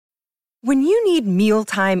When you need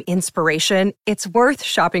mealtime inspiration, it's worth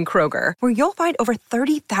shopping Kroger, where you'll find over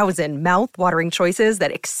 30,000 mouth-watering choices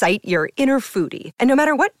that excite your inner foodie. And no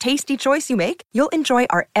matter what tasty choice you make, you'll enjoy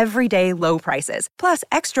our everyday low prices, plus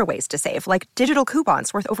extra ways to save, like digital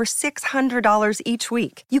coupons worth over $600 each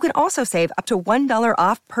week. You can also save up to $1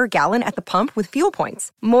 off per gallon at the pump with fuel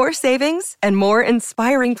points. More savings and more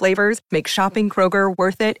inspiring flavors make shopping Kroger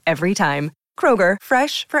worth it every time. Kroger,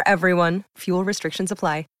 fresh for everyone. Fuel restrictions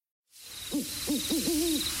apply.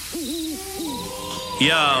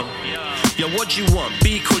 Yo, what you want?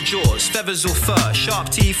 Beak or jaws? Feathers or fur? Sharp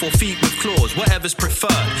teeth or feet with claws? Whatever's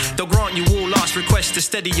preferred. They'll grant you all last requests to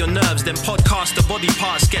steady your nerves. Then podcast the body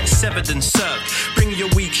parts get severed and served. Bring your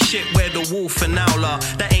weak shit where the wolf and owl are.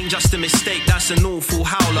 That ain't just a mistake, that's an awful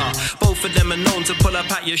howler. Both of them are known to pull up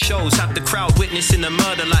at your shows. Have the crowd witnessing a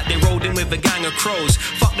murder like they rolled in with a gang of crows.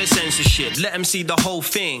 Fuck the censorship, let them see the whole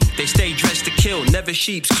thing. They stay dressed to kill, never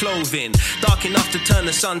sheep's clothing. Dark enough to turn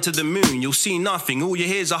the sun to the moon. You'll see nothing, all you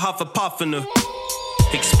hear's a huff a puff and a...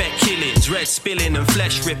 Expect killings, red spilling and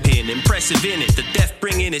flesh ripping. Impressive in it, the death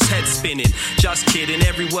bringing his head spinning. Just kidding,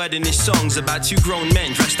 every word in this song's about two grown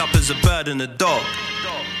men dressed up as a bird and a dog.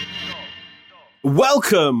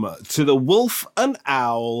 Welcome to the Wolf and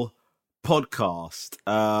Owl podcast.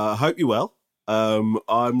 Hope you're well. I'm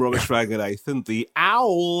Ramesh Ranganathan, the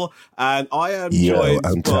Owl, and I am joined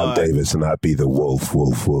I'm Tom Davis, and I'd be the wolf.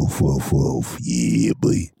 Yeah,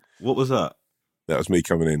 boy. What was that? That was me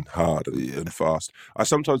coming in hard and fast. I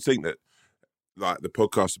sometimes think that, like, the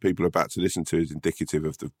podcast that people are about to listen to is indicative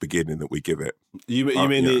of the beginning that we give it. You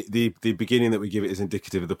mean the beginning that we give it is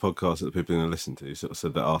indicative of the podcast that the people are going to listen to? You sort of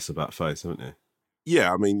said that arse about face, haven't you?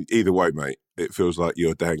 Yeah, I mean, either way, mate, it feels like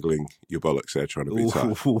you're dangling your bollocks there trying to be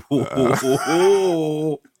tough.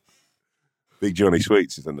 Big Johnny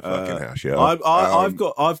Sweets is in the fucking house, yeah. I've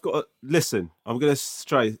got. Listen, I'm going to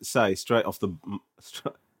say straight off the.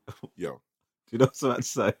 Yeah. Do you know what I was about to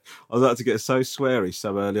say? I was about to get so sweary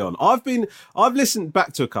so early on. I've listened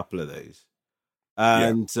back to a couple of these,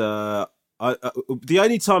 and the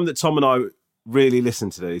only time that Tom and I really listen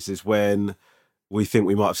to these is when we think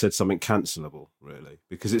we might have said something cancelable, really,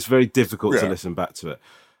 because it's very difficult to listen back to it.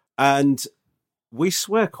 And we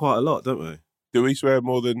swear quite a lot, don't we? Do we swear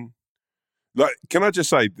more than... Like, can I just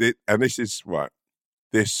say, and this is, right,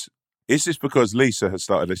 is this because Lisa has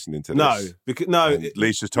started listening to this? No.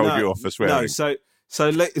 Lisa's told you off for swearing? No, so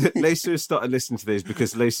Lisa has started listening to these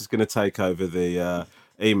because Lisa's going to take over the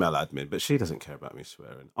email admin, but she doesn't care about me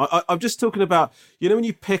swearing. I'm just talking about, you know, when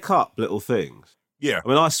you pick up little things. Yeah, I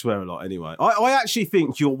mean, I swear a lot anyway. I actually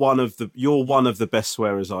think you're one of the best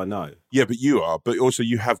swearers I know. Yeah, but you are. But also,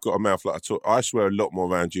 you have got a mouth like I swear a lot more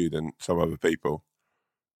around you than some other people.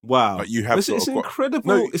 Wow, like you have. It's an incredible.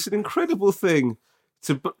 No, it's an incredible thing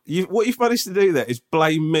what you've managed to do there is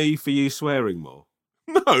blame me for you swearing more.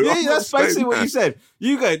 No, yeah, that's basically what you said.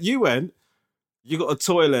 You went. You got a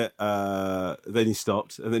toilet, then you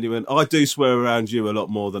stopped, and then you went, I do swear around you a lot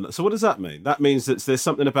more than... So what does that mean? That means that there's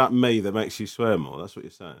something about me that makes you swear more. That's what you're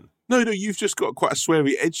saying. No, you've just got quite a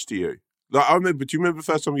sweary edge to you. Like, do you remember the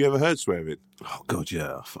first time you ever heard swearing? Oh, God,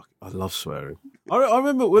 yeah. I love swearing. I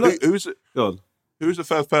remember... Who was it? Go on. Who was the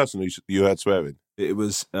first person you heard swearing? It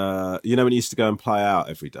was, when you used to go and play out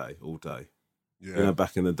every day, all day. Yeah. You know,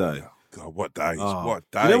 back in the day. God, what days? Oh. What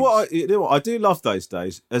days? You know what? I do love those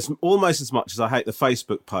days almost as much as I hate the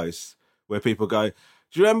Facebook posts where people go, do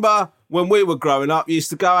you remember when we were growing up, you used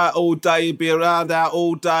to go out all day, you'd be around out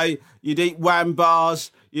all day, you'd eat wham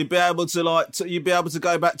bars, you'd be able to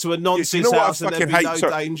go back to a nonce's house and there'd be no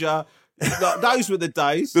danger. Those were the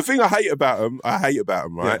days. The thing I hate about them, right?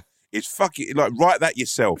 Yeah. It's fucking, like, write that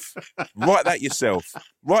yourself.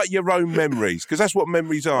 Write your own memories, because that's what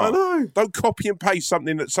memories are. I know. Don't copy and paste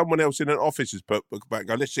something that someone else in an office has put back and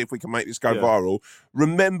go, let's see if we can make this go viral.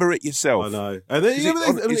 Remember it yourself. I know. And then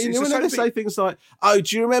when they say things like, oh,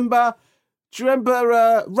 do you remember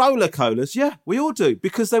roller coolers? Yeah, we all do,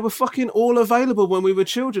 because they were fucking all available when we were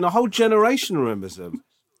children. A whole generation remembers them.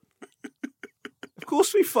 Of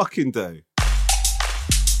course we fucking do.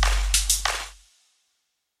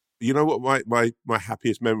 You know what my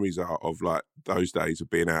happiest memories are of, like, those days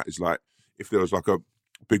of being out is, like, if there was, like, a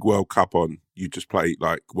big World Cup on, you just play,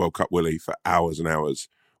 like, World Cup Willie for hours and hours.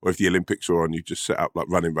 Or if the Olympics were on, you just set up, like,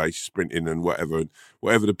 running race, sprinting and whatever. And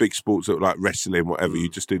whatever the big sports that were, like, wrestling, whatever, you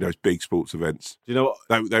just do those big sports events. Do you know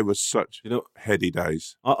what? They were such heady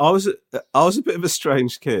days. I was a bit of a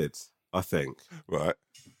strange kid, I think. Right.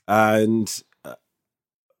 And...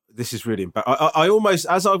 this is really embarrassing. I almost,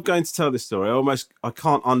 as I'm going to tell this story, I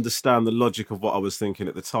can't understand the logic of what I was thinking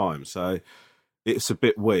at the time. So it's a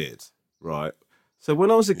bit weird, right? So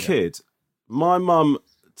when I was a kid, my mum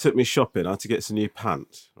took me shopping. I had to get some new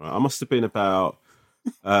pants. Right? I must have been about.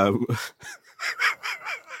 Oh.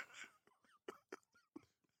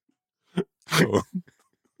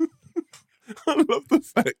 I love the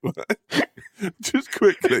fact, right? Just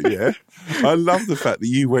quickly, yeah. I love the fact that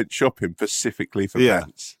you went shopping specifically for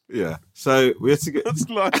pants. Yeah. So we had to get. That's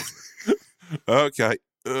like, okay.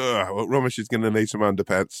 Well, Romesh is going to need some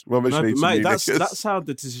underpants. Romesh needs some new knickers. That's how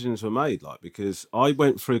the decisions were made. Like, because I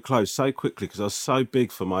went through clothes so quickly because I was so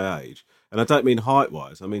big for my age, and I don't mean height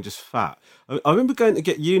wise. I mean just fat. I remember going to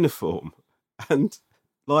get uniform, and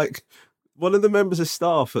like. One of the members of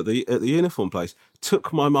staff at the uniform place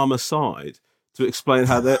took my mum aside to explain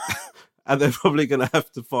how they're probably going to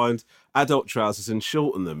have to find adult trousers and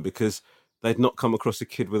shorten them because they'd not come across a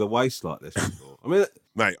kid with a waist like this before. I mean,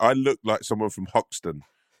 mate, I looked like someone from Hoxton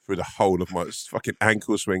through the whole of my fucking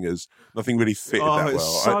ankle swingers. Nothing really fitted that well.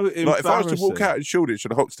 So embarrassing. Like if I was to walk out in Shoreditch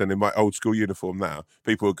and Hoxton in my old school uniform now,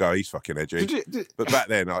 people would go, "He's fucking edgy." But back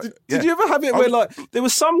then, did you ever have it where like there were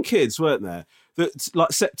some kids, weren't there, that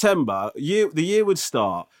like September, the year would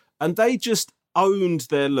start, and they just owned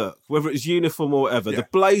their look, whether it was uniform or whatever. Yeah. The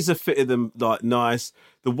blazer fitted them like nice.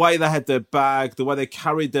 The way they had their bag, the way they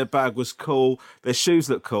carried their bag was cool. Their shoes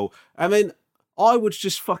looked cool. I mean, I would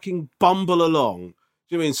just fucking bumble along.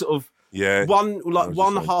 Do you mean sort of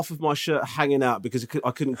one half of my shirt hanging out because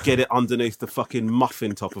I couldn't get it underneath the fucking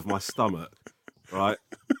muffin top of my stomach, right?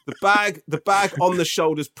 The bag on the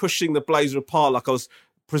shoulders pushing the blazer apart like I was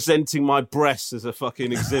presenting my breasts as a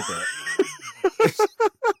fucking exhibit.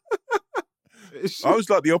 I was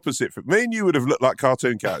like the opposite. Me and you would have looked like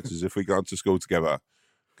cartoon characters if we'd gone to school together.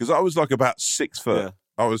 Because I was like about 6 foot. Yeah.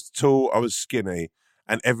 I was tall, I was skinny,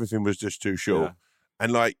 and everything was just too short. Yeah.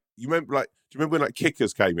 And like, do you remember when like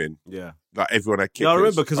kickers came in? Yeah. Like everyone had kickers. Yeah, I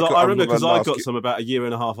remember because I got some about a year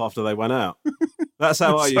and a half after they went out. That's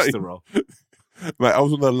how I used to roll. Mate, I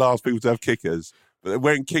was one of the last people to have kickers. But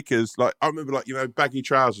wearing kickers, like I remember, like baggy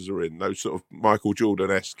trousers are in those sort of Michael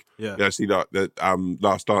Jordan-esque. Yeah, you know, see like the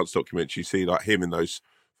Last Dance documentary. You see like him in those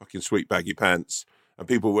fucking sweet baggy pants, and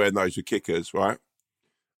people wearing those with kickers, right?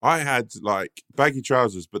 I had like baggy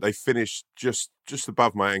trousers, but they finished just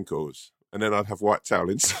above my ankles, and then I'd have white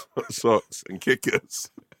towel in socks and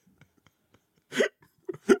kickers.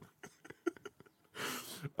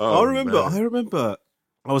 I remember.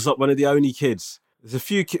 I was like one of the only kids. There's a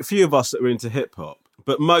few of us that were into hip hop,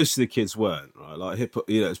 but most of the kids weren't. Right, like hip hop,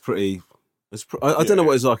 you know, I don't know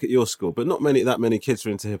what it's like at your school, but not that many kids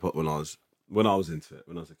were into hip hop when I was into it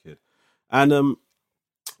when I was a kid. And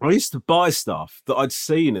I used to buy stuff that I'd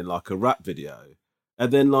seen in like a rap video,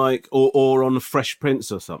 and then like or on Fresh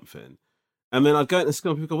Prince or something. And then I'd go into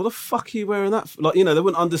school and people go, "What the fuck are you wearing that for?" Like, you know, they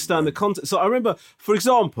wouldn't understand the context. So I remember, for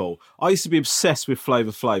example, I used to be obsessed with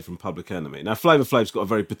Flavor Flav from Public Enemy. Now, Flavor Flav's got a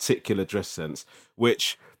very particular dress sense,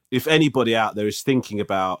 which if anybody out there is thinking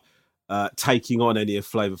about taking on any of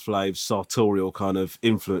Flavor Flav's sartorial kind of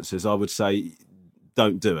influences, I would say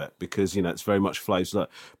don't do it because, you know, it's very much Flav's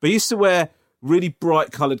look. But he used to wear really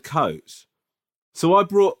bright coloured coats. So I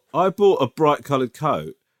bought a bright coloured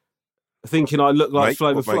coat thinking I looked like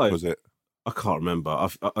Flavor Flav. What was it? I can't remember.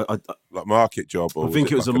 I like market job, or I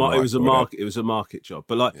think it was a market job,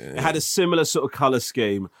 but like it had a similar sort of colour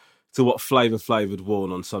scheme to what Flavor Flav had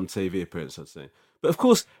worn on some TV appearance I'd seen. But of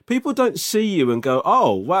course, people don't see you and go,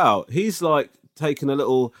 "Oh, wow, he's like taking a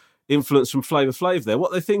little influence from Flavor Flav there."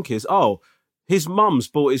 What they think is, "Oh, his mum's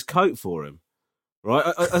bought his coat for him."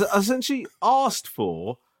 Right? I essentially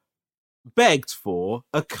begged for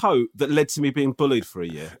a coat that led to me being bullied for a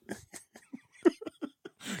year.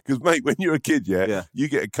 Because, mate, when you're a kid, you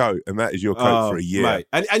get a coat, and that is your coat for a year. Mate.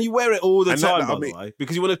 And you wear it all the time, by the way,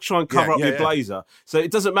 because you want to try and cover up your blazer. So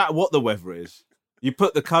it doesn't matter what the weather is. You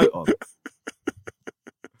put the coat on.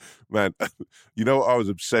 Man, you know what I was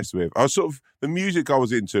obsessed with? I was sort of, the music I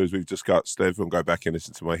was into, as we've discussed, everyone go back and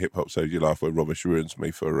listen to my hip-hop So You Laugh where Romesh ruins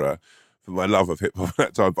me for my love of hip-hop at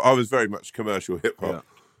that time. But I was very much commercial hip-hop.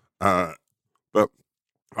 Yeah. But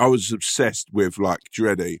I was obsessed with, like,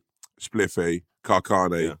 Dreddy, Spliffy,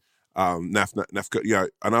 Karkani, Naf, you know,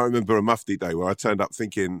 and I remember a Mufti day where I turned up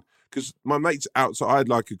thinking, because my mates outside, I had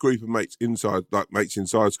like a group of mates inside, like mates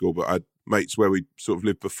inside school, but I had mates where we sort of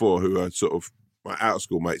lived before who were sort of my out of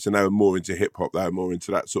school mates, and they were more into hip hop, they were more into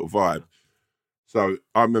that sort of vibe. So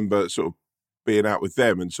I remember sort of being out with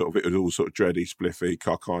them, and sort of it was all sort of Dreddy, Spliffy,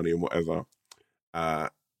 Karkani, and whatever,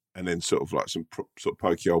 and then sort of like some sort of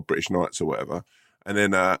pokey old British Knights or whatever, and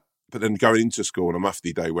then. But then going into school on a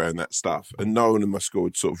Mufti day wearing that stuff, and no one in my school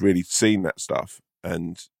had sort of really seen that stuff,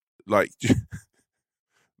 and like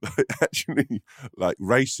actually like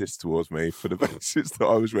racist towards me for the basis that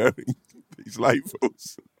I was wearing these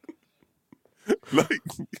labels. like,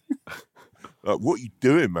 like, what are you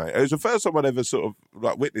doing, mate? It was the first time I'd ever sort of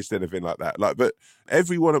like witnessed anything like that. Like, but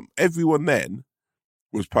everyone then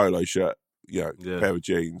was polo shirt, pair of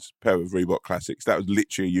jeans, pair of Reebok Classics. That was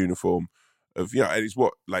literally a uniform of, and it's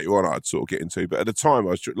what later on I'd sort of get into. But at the time,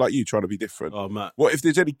 I was like you, trying to be different. Oh, Matt. What if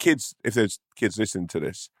there's kids listening to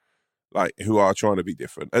this, like, who are trying to be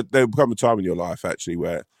different? There'll come a time in your life, actually,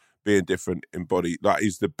 where being different in body, like,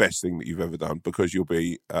 is the best thing that you've ever done, because you'll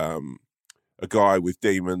be a guy with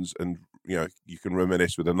demons, and, you can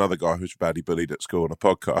reminisce with another guy who's badly bullied at school on a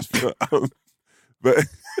podcast. But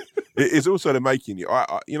it is also the making you.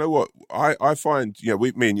 You know what? I find,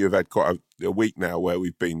 me and you have had quite a week now where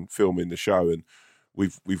we've been filming the show, and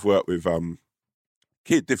we've worked with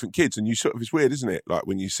different kids, and you sort of, it's weird, isn't it? Like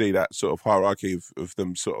when you see that sort of hierarchy of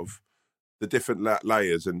them, sort of the different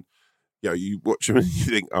layers, and you watch them and you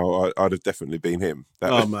think, oh, I'd have definitely been him.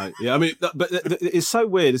 Mate, yeah. I mean, but it's so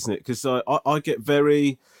weird, isn't it? Because I get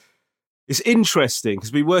very. It's interesting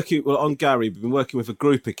because on Gary, we've been working with a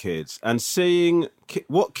group of kids, and seeing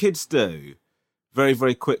what kids do very,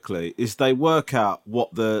 very quickly is they work out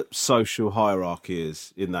what the social hierarchy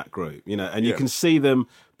is in that group, and you can see them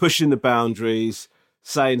pushing the boundaries,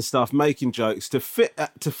 saying stuff, making jokes to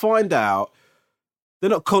find out. They're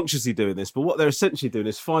not consciously doing this, but what they're essentially doing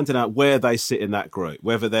is finding out where they sit in that group,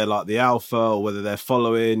 whether they're like the alpha or whether they're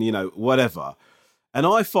following, whatever. And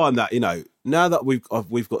I find that, now that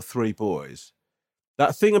we've got 3 boys,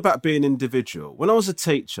 that thing about being individual. When I was a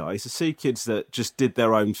teacher, I used to see kids that just did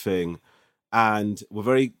their own thing and were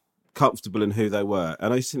very comfortable in who they were.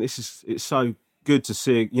 And I used to think it's so good to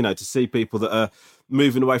see, to see people that are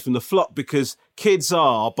moving away from the flock, because kids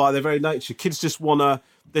are, by their very nature, kids just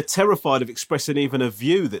they're terrified of expressing even a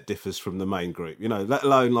view that differs from the main group, let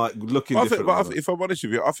alone like looking different. If I'm honest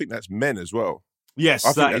with you, I think that's men as well. Yes,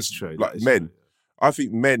 that is true. Like men. True. I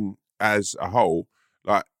think men as a whole,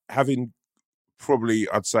 like having probably,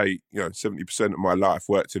 I'd say, 70% of my life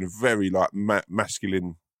worked in a very like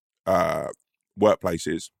masculine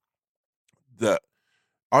workplaces, that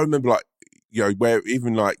I remember like, where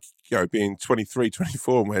even like, being 23,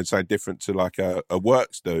 24 and wearing something different to like a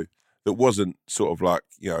works do that wasn't sort of like,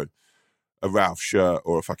 a Ralph shirt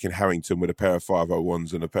or a fucking Harrington with a pair of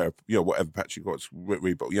 501s and a pair of, whatever Patrick got,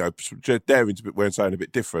 Reebok, daring to be wearing something a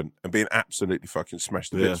bit different and being absolutely fucking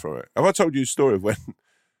smashed to bits from it. Have I told you a story of when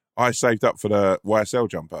I saved up for the YSL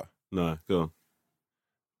jumper? No, go on.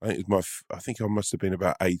 I think I must have been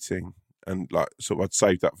about 18, and like sort of I'd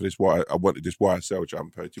saved up for this. I wanted this YSL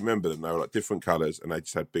jumper. Do you remember them? They were like different colours, and they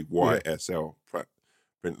just had big YSL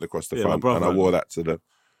printed across the front, and I wore that to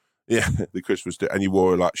the Christmas do, and you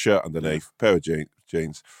wore a like shirt underneath, pair of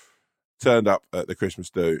jeans. Turned up at the Christmas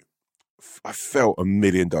do. I felt $1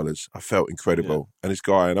 million. I felt incredible. Yeah. And this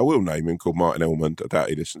guy, and I will name him, called Martin Elmond. I doubt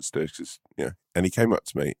he listens to this, and he came up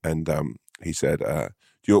to me and he said, "Do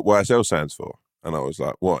you know what YSL stands for?" And I was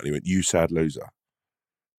like, "What?" And he went, "You sad loser."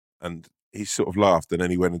 And he sort of laughed, and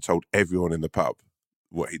then he went and told everyone in the pub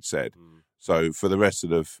what he'd said. So for the rest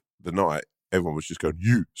of the night, everyone was just going,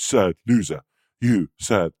 "You sad loser. You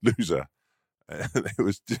sad loser." And it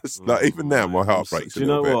was just like, even now, my heart breaks. Do you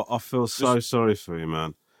know what? I feel so sorry for you,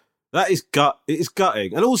 man. That is it's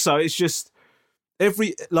gutting. And also, it's just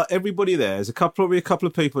everybody there, there's probably a couple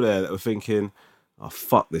of people there that were thinking, "Oh,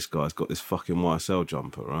 fuck, this guy's got this fucking YSL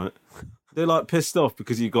jumper," right? They're like pissed off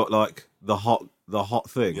because you got like the hot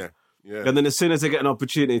thing. Yeah. Yeah. And then as soon as they get an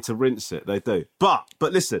opportunity to rinse it, they do. But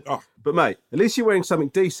listen, but mate, at least you're wearing something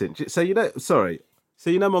decent. So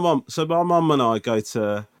my mum. So my mum and I go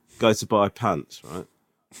to buy pants, right?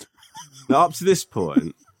 Now up to this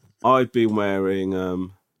point, I'd been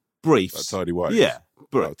wearing briefs, like tidy whities. Yeah,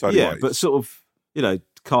 whities. But sort of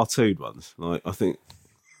cartoon ones. Like I think.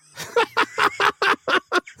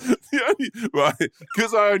 Right,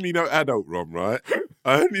 because I only know adult Rom, right?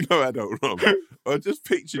 I only know adult Rom. I just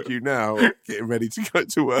pictured you now getting ready to go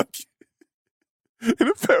to work in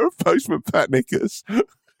a pair of Postman Pat knickers.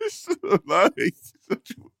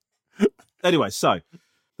 Anyway, so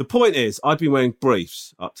the point is, I'd been wearing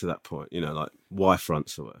briefs up to that point, like Y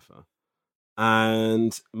fronts or whatever.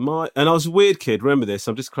 And I was a weird kid. Remember this?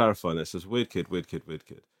 I'm just clarifying this. I was a weird kid.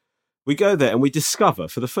 We go there and we discover,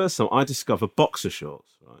 for the first time, I discover boxer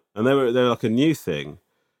shorts, right? And they're like a new thing.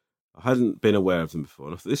 I hadn't been aware of them before.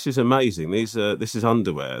 And I thought, this is amazing. This is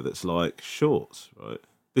underwear that's like shorts, right?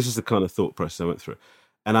 This is the kind of thought process I went through.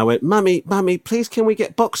 And I went, Mummy, please can we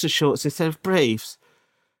get boxer shorts instead of briefs?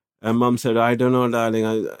 And Mum said, "I don't know, darling.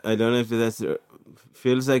 I don't know if that's...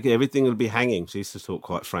 feels like everything will be hanging." She used to talk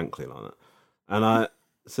quite frankly like that. And I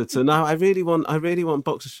said, "So no, I really want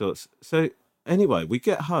boxer shorts." So anyway, we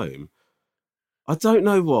get home. I don't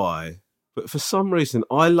know why. but for some reason,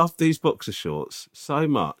 I love these boxer shorts so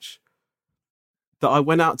much that I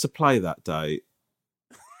went out to play that day.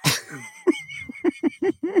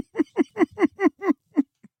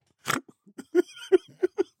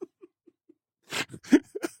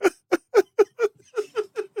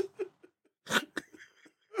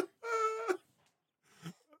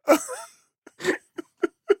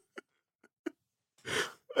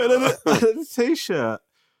 And a t-shirt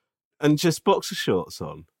and just boxer shorts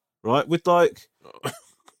on, right? With like...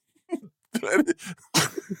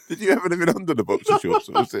 Did you have anything under the boxer shorts?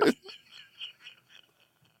 Or was it?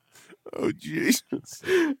 Oh, Jesus.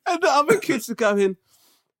 And the other kids are going,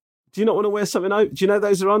 do you not want to wear something over? Do you know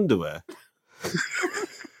those are underwear?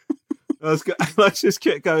 I just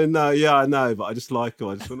kept going, no, yeah, I know, but I just like them.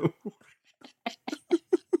 I just want to...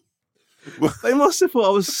 They must have thought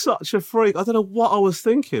I was such a freak. I don't know what I was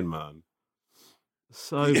thinking, man.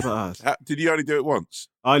 So bad. Did you only do it once?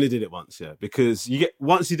 I only did it once, yeah. Because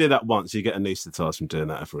once you do that once, you get anaesthetised from doing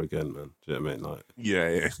that ever again, man. Do you know what I mean? Like,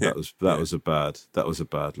 yeah. That was a bad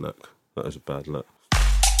look. That was a bad look.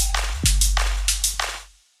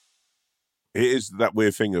 It is that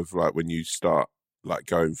weird thing of like when you start like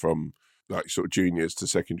going from like sort of juniors to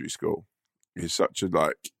secondary school. It's such a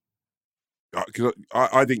like. Because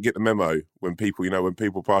I didn't get the memo when people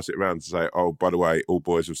pass it around to say, oh, by the way, all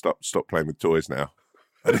boys have stopped playing with toys now.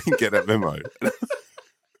 I didn't get that memo.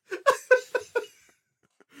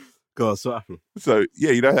 God, so what happened? So,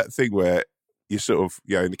 yeah, you know that thing where you sort of,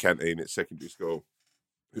 in the canteen at secondary school,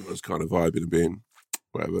 everyone's kind of vibing and being,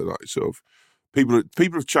 whatever, like sort of, people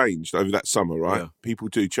have changed over that summer, right? Yeah. People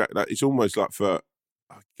do change. Like, it's almost like for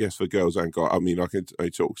girls and guys. I mean, I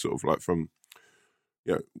talk sort of like from,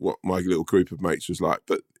 what my little group of mates was like,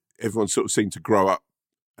 but everyone sort of seemed to grow up.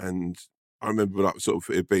 And I remember like sort of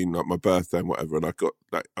it being like my birthday and whatever, and I got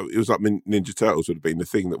like, it was like Ninja Turtles would have been the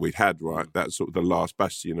thing that we'd had, right? That's sort of the last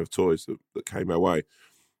bastion of toys that came our way.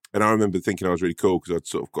 And I remember thinking I was really cool because I'd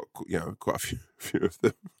sort of got, quite a few of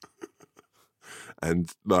them.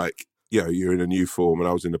 And like, you're in a new form and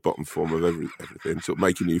I was in the bottom form of everything, sort of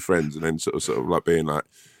making new friends and then sort of like being like,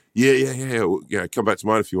 yeah, come back to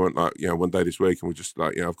mine if you want, like, one day this week, and we're just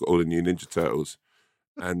like, I've got all the new Ninja Turtles.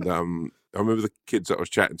 And I remember the kids that I was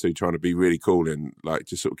chatting to trying to be really cool and like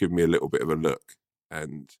just sort of give me a little bit of a look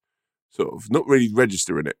and sort of not really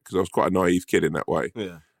registering it because I was quite a naive kid in that way.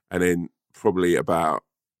 Yeah. And then probably about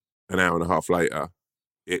an hour and a half later,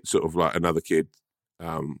 it's sort of like another kid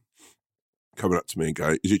coming up to me and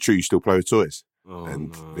going, is it true you still play with toys? Oh,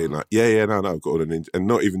 and no. being like, yeah, no, I've got all the ninja, and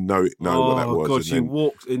not even know what that was. God, and you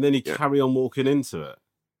walked, and then you carry on walking into it.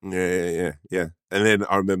 Yeah. And then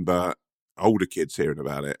I remember older kids hearing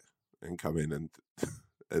about it and coming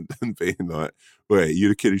and being like, "Wait, you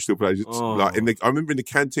the kid who still plays?" Like I remember in the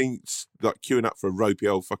canteen, like queuing up for a ropey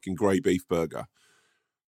old fucking grey beef burger,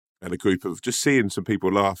 and a group of just seeing some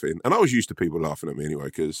people laughing, and I was used to people laughing at me anyway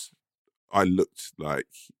because I looked like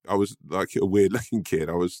I was like a weird looking kid.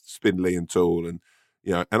 I was spindly and tall and,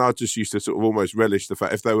 and I just used to sort of almost relish the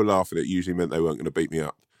fact if they were laughing, it usually meant they weren't going to beat me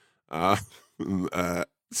up.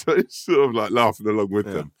 So it's sort of like laughing along with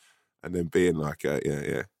them and then being like,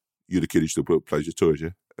 yeah, you're the kid who still plays your toys,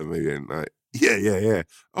 yeah? And me being like, yeah.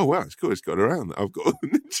 Oh, wow, it's cool. It's got around that. I've got all the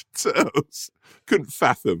Ninja Turtles. Couldn't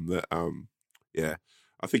fathom that,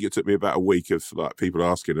 I think it took me about a week of like people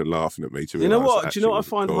asking and laughing at me to realise. You know what? Do you know what I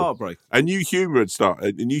find heartbreaking? And new humour had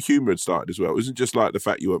started. As well. It wasn't just like the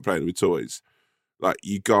fact you weren't playing with toys. Like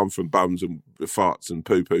you'd gone from bums and farts and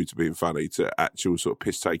poo poo to being funny to actual sort of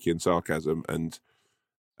piss taking sarcasm and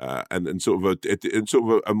sort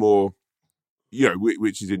of a more,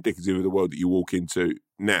 which is indicative of the world that you walk into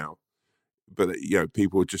now. But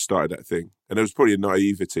people just started that thing, and there was probably a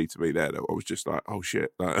naivety to me there that I was just like, oh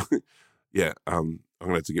shit, like, I'm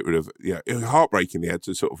going to have to get rid of it. It was heartbreaking. They had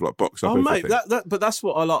to sort of like box up everything. Mate, but that's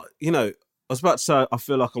what I like. I was about to say, I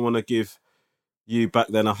feel like I want to give you back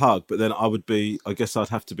then a hug, but then I guess I'd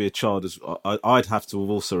have to be a child I'd have to have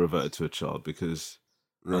also reverted to a child because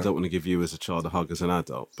I don't want to give you as a child a hug as an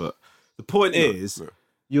adult. But the point is,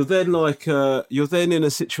 you're then in a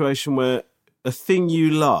situation where a thing you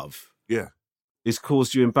love is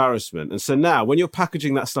caused you embarrassment. And so now when you're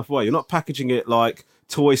packaging that stuff away, you're not packaging it like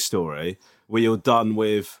Toy Story, where you're done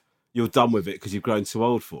with it because you've grown too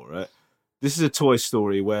old for it. This is a Toy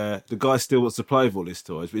Story where the guy still wants to play with all his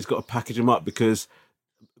toys, but he's got to package them up because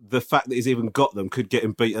the fact that he's even got them could get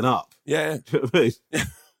him beaten up. Yeah. Do you know what I mean?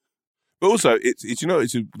 But also, it's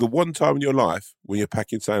the one time in your life when you're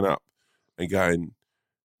packing something up and going,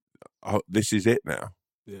 oh, this is it now.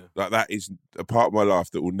 Yeah. Like that is a part of my life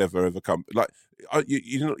that will never ever come. Like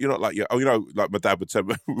you're not like like my dad would tell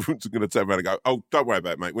me, going to turn around and go, "Oh, don't worry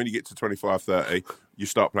about it, mate. When you get to 25, 30, you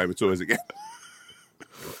start playing with toys again."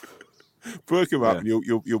 Work him up, and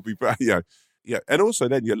you'll be, yeah. And also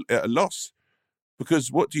then you're at a loss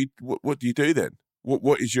because what do you do then?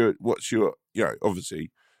 What's your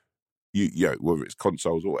obviously. Whether it's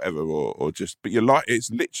consoles or whatever, or just, but your life,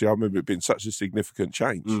 it's literally, I remember it being such a significant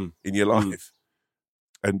change in your life.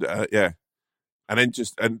 And and then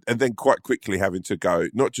and then quite quickly having to go,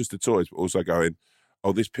 not just the toys, but also going,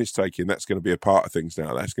 oh, this piss taking, that's going to be a part of things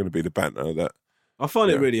now. That's going to be the banter that. I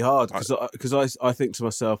find it really hard because I think to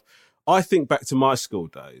myself, I think back to my school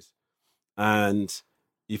days, and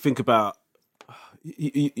you think about,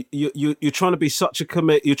 you're trying to be such a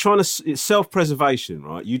commit. You're trying to, it's self-preservation,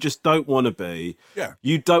 right? You just don't want to be. Yeah.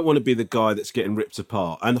 You don't want to be the guy that's getting ripped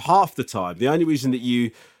apart. And half the time, the only reason that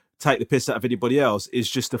you take the piss out of anybody else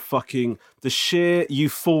is just the sheer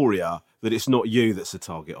euphoria that it's not you that's the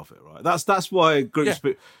target of it, right? That's why groups.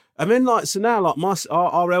 Yeah. I mean, like, so now, like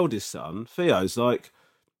our eldest son Theo's like,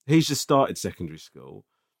 he's just started secondary school.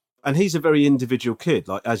 And he's a very individual kid,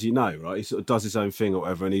 like, as you know, right? He sort of does his own thing or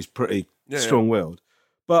whatever, and he's pretty strong-willed.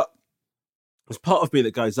 But there's part of me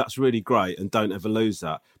that goes, that's really great, and don't ever lose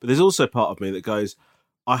that. But there's also part of me that goes,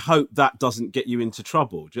 I hope that doesn't get you into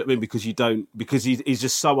trouble. Do you know what I mean? Because he's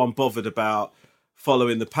just so unbothered about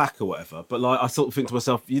following the pack or whatever. But like, I sort of think to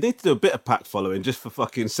myself, you need to do a bit of pack following just for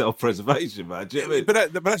fucking self-preservation, man. Do you know what I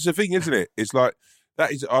mean? But that's the thing, isn't it? It's like,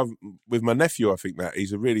 that is, with my nephew, I think that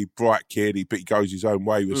he's a really bright kid. But he goes his own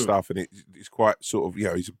way with stuff, and it's quite sort of,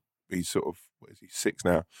 he's sort of, what is he, 6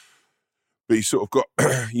 now? But he's sort of got,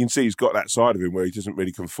 you can see he's got that side of him where he doesn't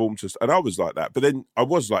really conform to. And I was like that, but then I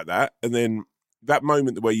was like that, and then that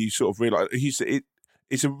moment where you sort of realise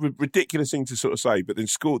it's a ridiculous thing to sort of say, but then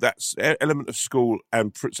school, that's element of school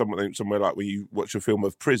and somewhere like when you watch a film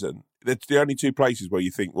of prison. That's the only two places where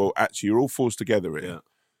you think, well, actually, you're all forced together here,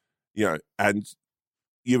 and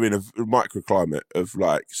you're in a microclimate of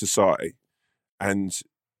like society, and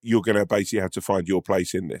you're going to basically have to find your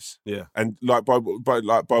place in this. Yeah. And like by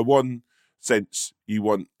one sense, you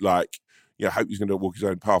want like, hope he's going to walk his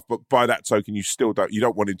own path. But by that token, you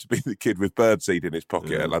don't want him to be the kid with birdseed in his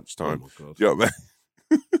pocket at lunchtime. Oh my God. Do you know what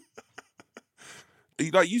I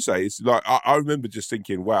mean? Like you say, it's like, I remember just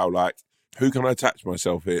thinking, wow, like, who can I attach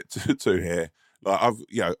myself to here? Like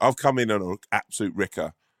I've come in on an absolute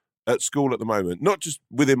ricker. At school at the moment, not just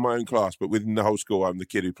within my own class, but within the whole school, I'm the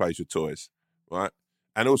kid who plays with toys, right?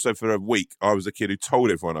 And also for a week, I was the kid who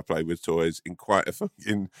told everyone I played with toys in quite a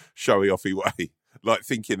fucking showy-offy way, like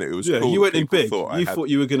thinking that it was cool. You went in big. You thought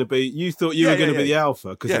you were going to be the alpha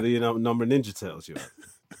because of the number of Ninja Turtles you had.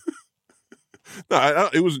 No,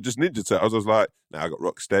 it wasn't just Ninja Turtles. I was like, I got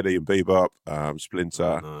Rocksteady and Bebop,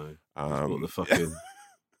 Splinter. Oh, no. What the fucking...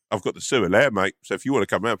 I've got the Sewer Lair, mate. So if you want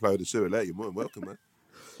to come around and play with the Sewer Lair, you're more than welcome, man.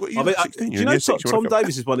 I mean, 16, do you know Tom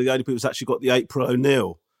Davis is one of the only people who's actually got the April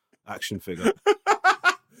O'Neil action figure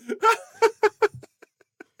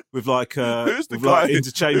with like who's the with guy? Like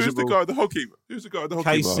interchangeable. Who's the guy with the hockey? Who's the guy with the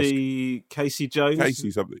hockey mask? Casey Jones. Casey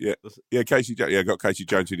something. Yeah. Casey Jones. Yeah, I got Casey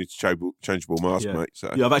Jones who interchangeable mask, mate.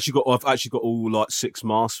 So yeah, I've actually got all like 6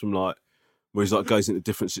 masks from like. Where he's like goes into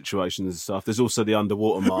different situations and stuff. There's also the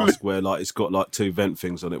underwater mask where like it's got like 2 vent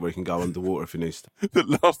things on it where he can go underwater if he needs to.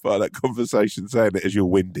 The last part of that conversation saying it as you're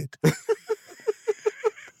winded.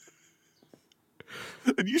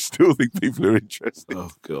 And you still think people are interested.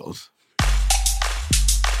 Oh God.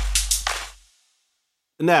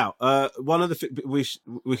 Now, one of the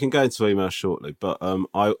we can go into email shortly, but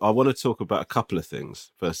I want to talk about a couple of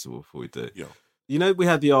things first of all before we do. Yeah. You know, we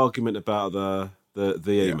had the argument about the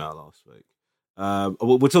email last week.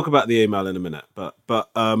 We'll talk about the email in a minute, but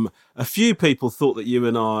a few people thought that you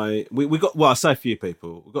and I we got, well, I say a few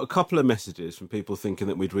people, we got a couple of messages from people thinking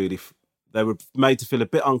that they were made to feel a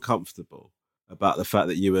bit uncomfortable about the fact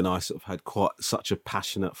that you and I sort of had quite such a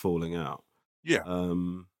passionate falling out. Yeah.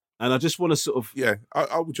 And I just want to sort of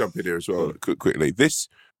I will jump in here as well quickly. This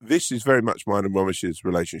is very much mine and Romish's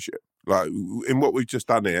relationship. Like in what we've just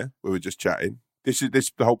done here, where we're just chatting.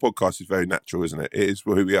 The whole podcast is very natural, isn't it? It is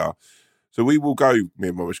who we are. So we will go, me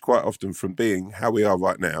and Romish, quite often from being how we are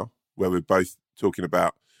right now, where we're both talking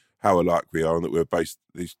about how alike we are and that we're both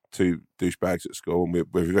these 2 douchebags at school and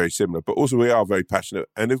we're very similar, but also we are very passionate.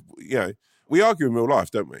 And we argue in real life,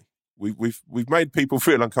 don't we? We've made people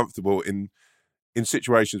feel uncomfortable in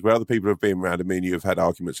situations where other people have been around and me and you have had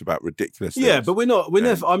arguments about ridiculous things. Yeah, but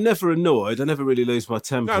I'm never annoyed. I never really lose my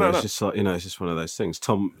temper. No. It's just like, it's just one of those things.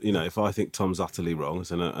 Tom, if I think Tom's utterly wrong,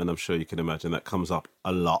 and I'm sure you can imagine that comes up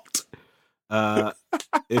a lot.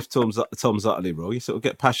 if Tom's utterly wrong, you sort of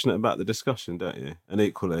get passionate about the discussion, don't you? And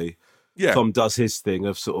equally, Yeah. Tom does his thing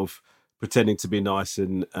of sort of pretending to be nice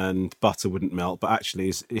and butter wouldn't melt, but actually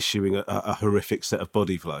is issuing a horrific set of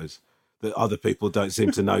body flows that other people don't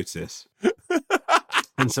seem to notice.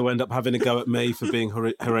 And so end up having a go at me for being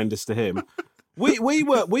horrendous to him. We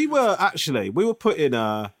were put in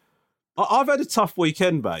a... I've had a tough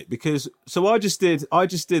weekend, mate, because I just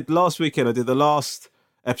did last weekend. I did the last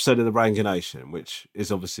episode of the Ranger Nation, which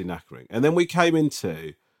is obviously knackering, and then we came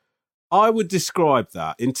into. I would describe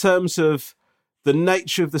that in terms of the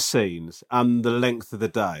nature of the scenes and the length of the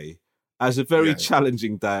day as a very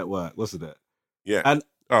challenging day at work, wasn't it? Yeah. And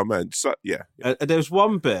oh man, yeah. And there was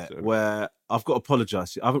one bit where I've got to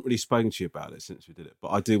apologise. I haven't really spoken to you about it since we did it, but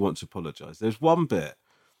I do want to apologise. There's one bit.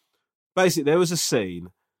 Basically, there was a scene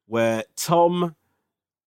where Tom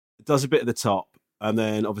does a bit at the top, and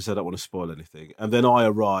then obviously I don't want to spoil anything, and then I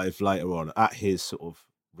arrive later on at his sort of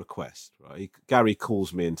request. Right, Gary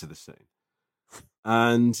calls me into the scene,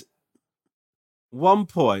 and one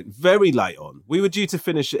point, very late on, we were due to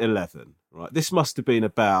finish at 11. Right, this must have been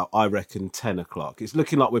about, I reckon, 10 o'clock. It's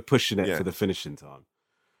looking like we're pushing it for the finishing time.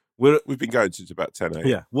 We've been going since about 10 a.m.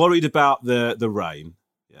 Yeah, worried about the rain.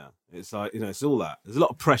 Yeah, it's like, it's all that. There's a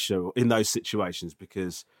lot of pressure in those situations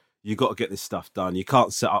because you got to get this stuff done. You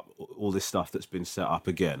can't set up all this stuff that's been set up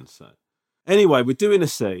again. So anyway, we're doing a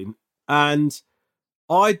scene, and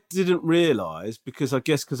I didn't realise, because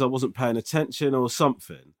I wasn't paying attention or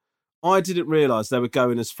something, I didn't realise they were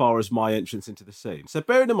going as far as my entrance into the scene. So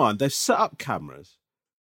bearing in mind, they've set up cameras.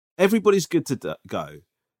 Everybody's good to go.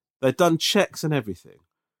 They've done checks and everything.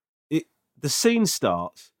 The scene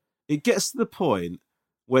starts. It gets to the point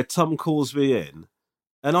where Tom calls me in,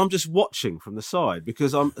 and I'm just watching from the side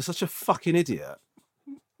because I'm such a fucking idiot.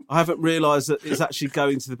 I haven't realised that it's actually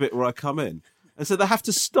going to the bit where I come in. And so they have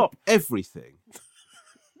to stop everything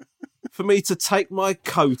for me to take my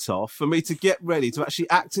coat off, for me to get ready to actually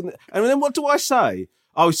act in. And then what do I say?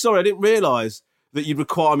 Oh, sorry, I didn't realise that you'd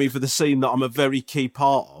require me for the scene that I'm a very key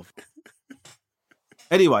part of.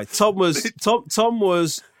 Anyway, Tom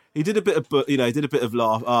was. He did a bit of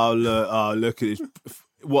laugh. Oh look at this!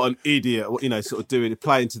 What an idiot! Sort of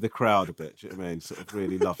playing to the crowd a bit. Do you know what I mean? Sort of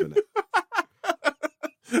really loving it.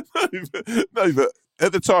 No, but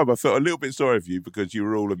at the time I felt a little bit sorry for you because you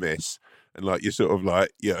were all a mess, and like you're sort of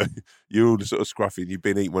like, you're all sort of scruffy, and you've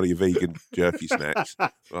been eating one of your vegan jerky snacks.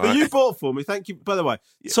 Right? But you bought for me. Thank you. By the way,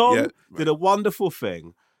 Tom did a wonderful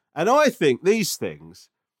thing, and I think these things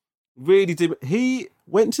really did. He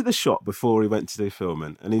went to the shop before he went to do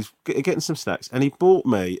filming, and he's getting some snacks, and he bought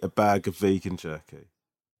me a bag of vegan jerky.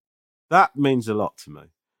 That means a lot to me.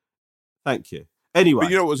 Thank you. Anyway.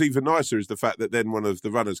 But you know what was even nicer is the fact that then one of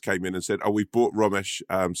the runners came in and said, we bought Romesh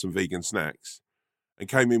some vegan snacks, and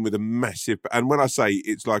came in with a massive, and when I say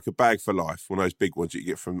it's like a bag for life, one of those big ones that you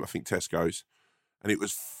get from, I think, Tesco's, and it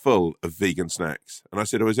was full of vegan snacks. And I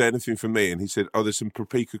said, is there anything for me? And he said, there's some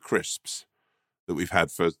Paprika crisps that we've had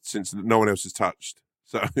since no one else has touched.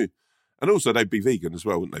 So, and also they'd be vegan as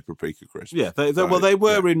well, wouldn't they? Paprika crisps. Yeah, they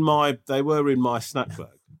were in my snack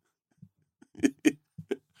bag.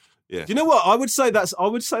 Yeah. Do you know what? I would say that's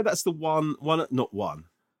the one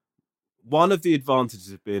of the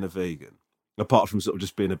advantages of being a vegan, apart from sort of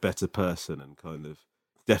just being a better person and kind of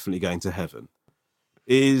definitely going to heaven,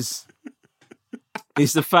 is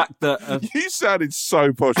the fact that you sounded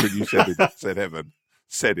so posh when you said heaven.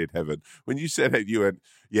 Said in heaven. When you said it, you went,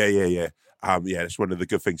 yeah. That's one of the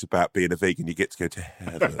good things about being a vegan. You get to go to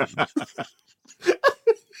heaven.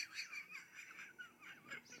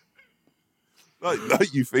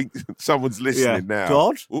 like you think someone's listening now.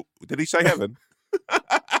 God? Ooh, did he say heaven? Well,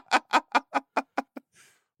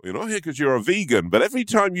 you're not here because you're a vegan, but every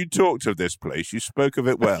time you talked of this place, you spoke of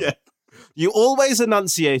it well. Yeah. You always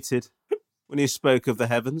enunciated when you spoke of the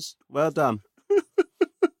heavens. Well done.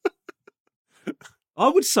 I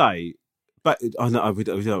would say, but I know we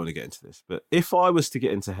don't want to get into this, but if I was to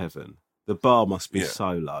get into heaven, the bar must be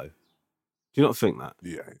so low. Do you not think that?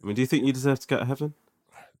 Yeah. I mean, do you think you deserve to go to heaven?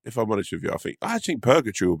 If I'm honest with you, I think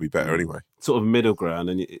purgatory will be better anyway. Sort of middle ground,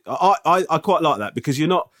 and I quite like that because you're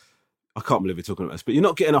not. I can't believe we're talking about this, but you're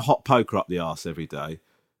not getting a hot poker up the arse every day.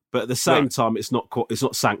 But at the same time, it's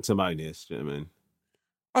not sanctimonious. Do you know what I mean?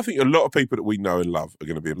 I think a lot of people that we know and love are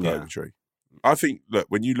going to be in purgatory. I think, look,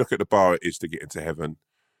 when you look at the bar it is to get into heaven,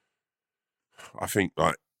 I think,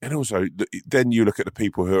 and also, then you look at the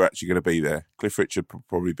people who are actually going to be there. Cliff Richard will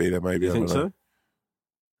probably be there, maybe. You think so?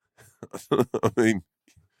 I mean,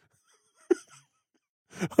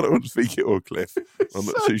 I don't want to speak it all, Cliff. I'm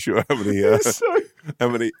not too sure how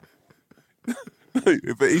many.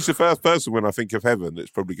 But he's the first person when I think of heaven that's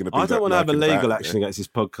probably going to be. I don't want to have a legal about, action against this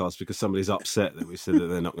podcast because somebody's upset that we said that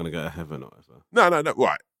they're not going to go to heaven or whatever. No.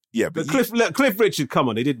 Right. Yeah, but Cliff Richard, come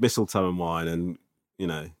on, he did Mistletoe and Wine, and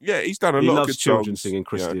yeah, he's done a lot. He loves of good children songs, singing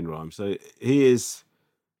Christian rhymes, so he is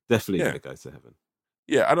definitely going to go to heaven.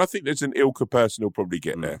 Yeah, and I think there's an ilk of person who'll probably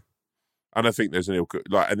get there, and I think there's an ilk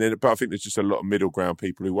but I think there's just a lot of middle ground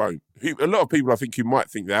people who won't. A lot of people I think who might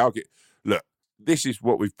think they'll get. Look, this is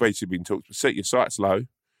what we've basically been talking. Set your sights low.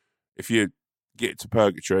 If you get to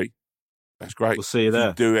purgatory, that's great. We'll see you there.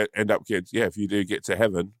 If you do end up if you do get to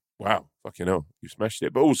heaven, wow, fucking hell, you smashed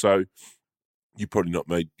it. But also, you've probably not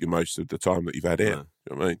made your most of the time that you've had here. No.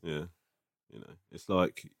 You know what I mean? Yeah. It's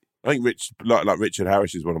like I think like Richard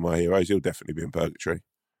Harris is one of my heroes. He'll definitely be in purgatory.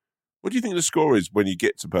 What do you think the score is when you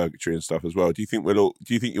get to purgatory and stuff as well? Do you think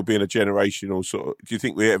you'll be in a generational sort of? Do you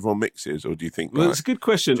think everyone mixes, or do you think? Well, it's a good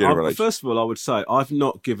question. First of all, I would say I've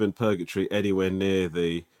not given purgatory anywhere near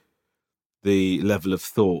the level of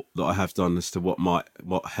thought that I have done as to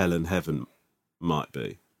what hell and heaven might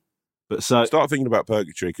be. But start thinking about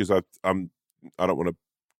purgatory because I don't want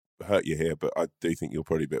to hurt you here, but I do think you'll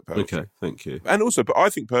probably be at purgatory. Okay, thank you. And also, but I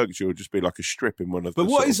think purgatory will just be like a strip in one of. But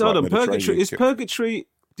what is purgatory? Is purgatory?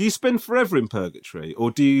 Do you spend forever in purgatory, or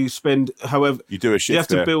do you spend however you do a shift? You have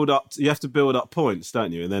to build up. You have to build up points,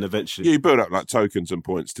 don't you? And then eventually, you build up like tokens and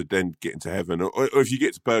points to then get into heaven. Or if you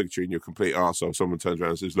get to purgatory and you're a complete arsehole, someone turns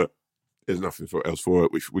around and says, "Look, there's nothing else for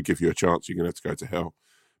it. We give you a chance. You're going to have to go to hell."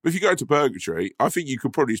 But if you go to purgatory, I think you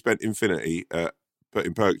could probably spend infinity, but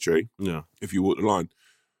in purgatory, if you walk the line.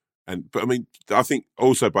 But I mean, I think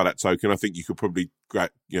also by that token, I think you could probably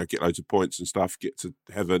get loads of points and stuff, get to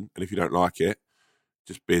heaven, and if you don't like it,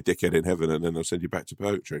 just be a dickhead in heaven, and then they'll send you back to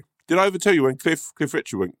purgatory. Did I ever tell you when Cliff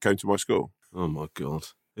Richard came to my school? Oh my God!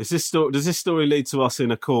 Does this story lead to us in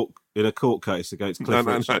a court case against Cliff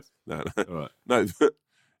Richard? No. All right. No.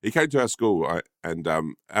 He came to our school, right? And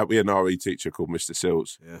we had an RE teacher called Mr.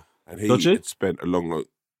 Sills. Yeah. And he had spent a long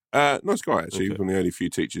nice guy, actually. Okay. He was one of the only few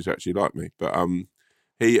teachers who actually liked me. But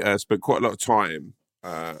he spent quite a lot of time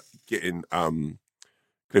getting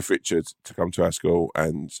Cliff Richard to come to our school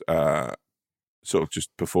and sort of just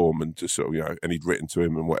perform and just sort of, and he'd written to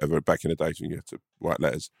him and whatever back in the days when you had to write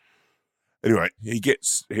letters. Anyway, he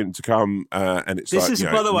gets him to come and it's this is,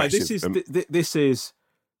 by the way, this is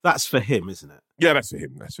that's for him, isn't it? Yeah, that's for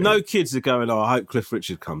him. No kids are going, I hope Cliff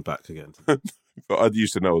Richard come back again. But I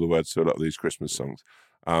used to know all the words to a lot of these Christmas songs.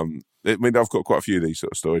 I mean, I've got quite a few of these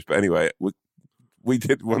sort of stories. But anyway, we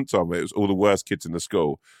did one time where it was all the worst kids in the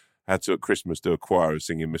school had to at Christmas do a choir of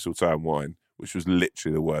singing Mistletoe and Wine, which was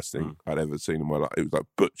literally the worst thing I'd ever seen in my life. It was like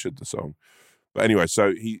butchered the song. But anyway,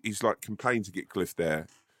 so he's like complained to get Cliff there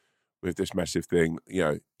with this massive thing.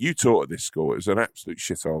 You taught at this school. It was an absolute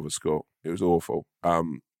shithole of a school. It was awful.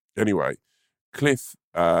 Anyway, Cliff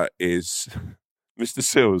is Mr.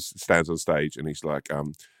 Sills stands on stage and he's like,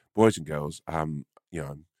 boys and girls, I'm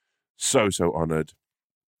so honoured.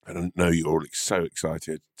 And I know you're all so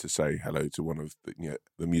excited to say hello to one of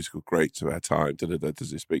the musical greats of our time.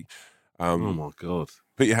 Does he speak? Oh my God!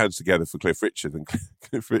 Put your hands together for Cliff Richard, and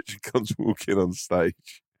Cliff Richard comes walking on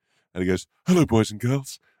stage, and he goes, "Hello, boys and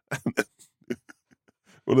girls." And then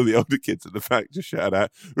one of the older kids at the back just shouted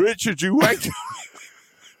out, "Richard, you wank!"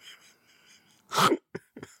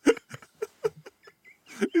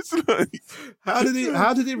 It's like, how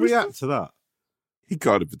did he react to that? He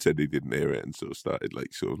kind of pretended he didn't hear it and sort of started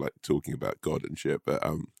talking about God and shit. But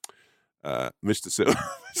Mr.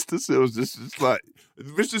 Sills just like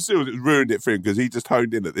Mr. Sills ruined it for him because he just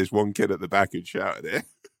honed in at this one kid at the back and shouted it,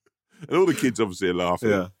 and all the kids obviously are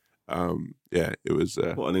laughing. Yeah, it was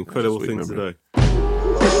what an incredible thing to do.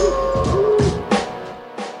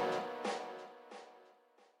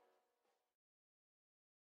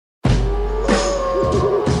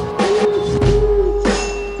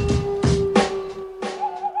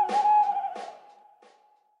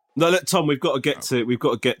 No, look, Tom, we've got to get to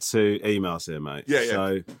emails here, mate. Yeah.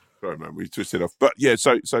 So, sorry, man, we twisted off. But yeah,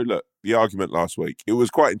 so look, the argument last week, it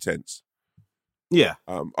was quite intense. Yeah.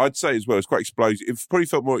 I'd say as well, it's quite explosive. It probably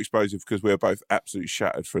felt more explosive because we were both absolutely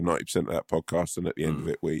shattered for 90% of that podcast, and at the end of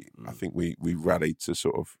it, I think we rallied to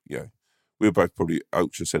sort of, we were both probably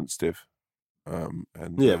ultra sensitive. And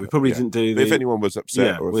we probably didn't do if anyone was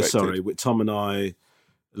upset or affected. We're sorry. Tom and I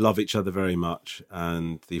love each other very much,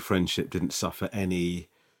 and the friendship didn't suffer any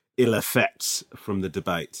ill effects from the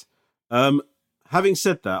debate. Having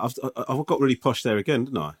said that, I've got really posh there again,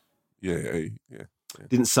 didn't I? Yeah.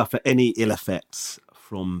 Didn't suffer any ill effects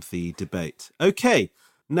from the debate. Okay,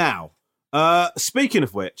 now, speaking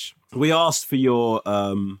of which, we asked for your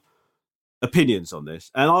opinions on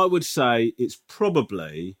this, and I would say it's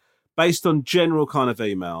probably based on general kind of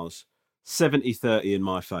emails, 70-30 in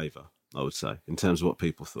my favour, I would say, in terms of what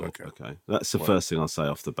people thought. Okay. That's the first thing I'll say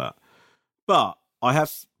off the bat. But I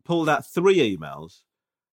have pulled out 3 emails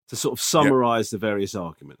to sort of summarise the various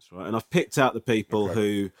arguments, right? And I've picked out the people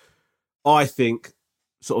who I think,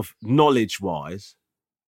 sort of knowledge-wise,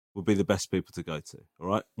 would be the best people to go to, all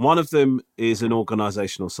right? One of them is an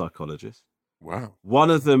organisational psychologist. Wow.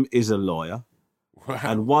 One of them is a lawyer. Wow.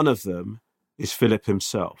 And one of them is Philip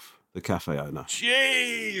himself, the cafe owner.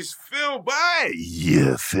 Jeez, Phil, bye.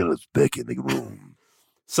 Yeah, Philip's back in the room.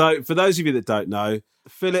 So for those of you that don't know,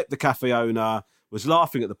 Philip, the cafe owner, was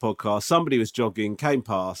laughing at the podcast. Somebody was jogging, came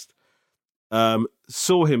past,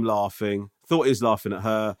 saw him laughing, thought he was laughing at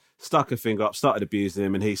her, stuck her finger up, started abusing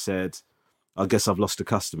him, and he said, I guess I've lost a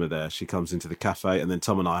customer there. She comes into the cafe, and then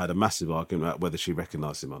Tom and I had a massive argument about whether she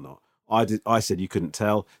recognised him or not. I said you couldn't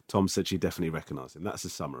tell. Tom said she definitely recognised him. That's the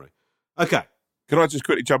summary. Okay. Can I just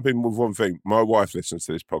quickly jump in with one thing? My wife listens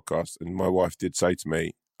to this podcast, and my wife did say to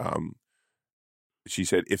me, she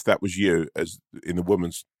said, if that was you as in the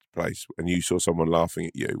woman's place and you saw someone laughing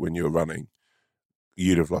at you when you were running,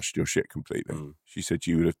 you'd have lost your shit completely. She said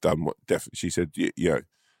you would have done what she said, you know.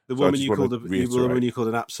 The woman you called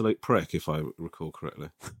an absolute prick, if I recall correctly.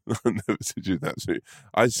 I never said you that.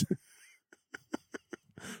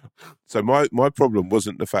 So my problem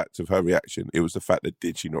wasn't the fact of her reaction. It was the fact that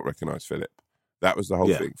did she not recognise Philip? That was the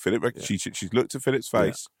whole thing. Philip, she looked at Philip's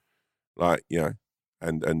face, like, you know,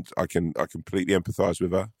 and I completely empathise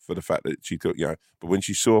with her for the fact that she thought, you know, but when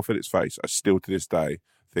she saw Philip's face, I still to this day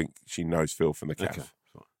think she knows Phil from the calf.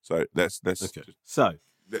 Okay. So that's okay. So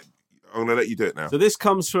I'm going to let you do it now. So this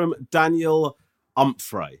comes from Daniel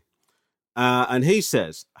Umphrey. And he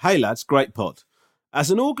says, hey lads, great pod. As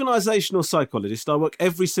an organisational psychologist, I work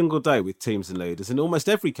every single day with teams and leaders. In almost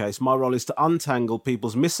every case, my role is to untangle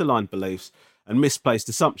people's misaligned beliefs and misplaced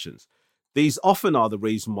assumptions. These often are the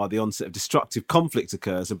reason why the onset of destructive conflict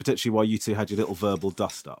occurs and potentially why you two had your little verbal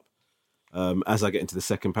dust-up. As I get into the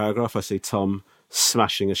second paragraph, I see Tom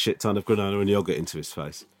smashing a shit ton of granola and yoghurt into his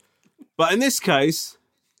face. But in this case,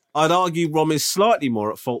 I'd argue Rom is slightly more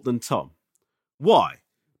at fault than Tom. Why?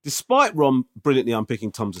 Despite Rom brilliantly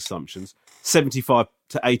unpicking Tom's assumptions, 75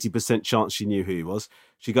 to 80% chance she knew who he was,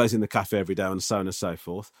 she goes in the cafe every day and so on and so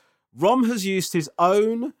forth, Rom has used his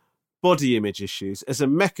own body image issues as a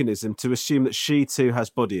mechanism to assume that she too has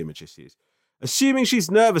body image issues. Assuming she's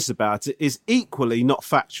nervous about it is equally not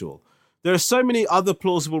factual. There are so many other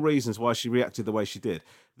plausible reasons why she reacted the way she did.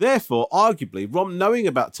 Therefore, arguably, Rom knowing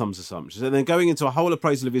about Tom's assumptions and then going into a whole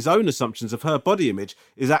appraisal of his own assumptions of her body image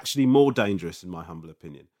is actually more dangerous, in my humble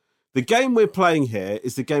opinion. The game we're playing here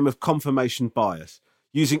is the game of confirmation bias,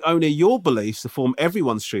 using only your beliefs to form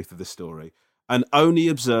everyone's truth of the story and only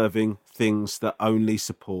observing things that only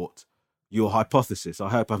support your hypothesis. I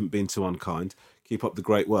hope I haven't been too unkind. Keep up the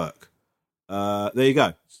great work. There you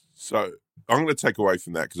go. So I'm going to take away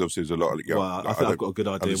from that because obviously there's a lot of... Well, I think I've got a good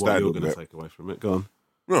idea what you're going to take away from it. Go on.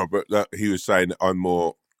 No, but he was saying that I'm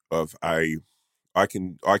more of a... I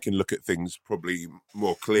can look at things probably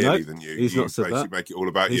more clearly than you. He's not said that. Make it all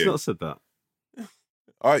about you. He's not said that.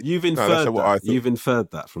 You've inferred that. You've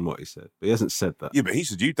inferred that from what he said, but he hasn't said that. Yeah, but he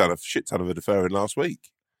said you've done a shit ton of inferring last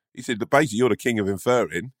week. He said that basically you're the king of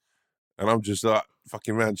inferring, and I'm just like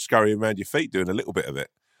fucking scurrying around your feet doing a little bit of it,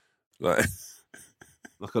 like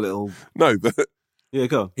a little. No, but yeah,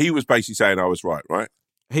 go on. He was basically saying I was right.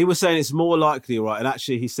 He was saying it's more likely, right? And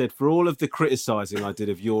actually, he said for all of the criticising I did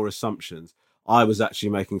of your assumptions, I was actually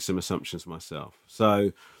making some assumptions myself.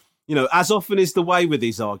 So, you know, as often is the way with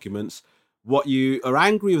these arguments, what you are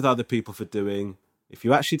angry with other people for doing, if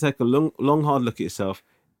you actually take a long, hard look at yourself,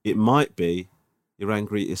 it might be you're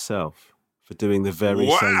angry at yourself for doing the very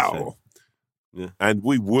same thing. Yeah. And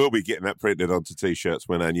we will be getting that printed onto T-shirts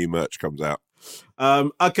when our new merch comes out.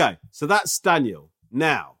 Okay, so that's Daniel.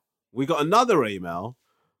 Now, we got another email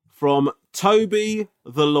from Toby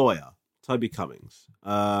the lawyer, Toby Cummings.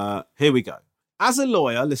 Here we go. As a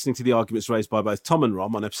lawyer, listening to the arguments raised by both Tom and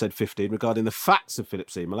Rom on episode 15 regarding the facts of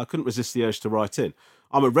Philip's email, I couldn't resist the urge to write in.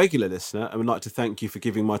 I'm a regular listener and would like to thank you for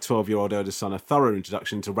giving my 12-year-old eldest son a thorough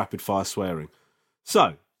introduction to rapid-fire swearing.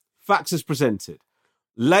 So, facts as presented.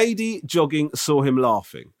 Lady jogging saw him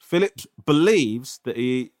laughing. Philip believes that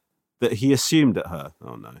he assumed at her.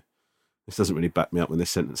 Oh, no. This doesn't really back me up when this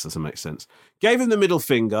sentence doesn't make sense. Gave him the middle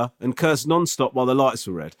finger and cursed non-stop while the lights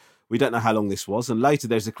were red. We don't know how long this was, and later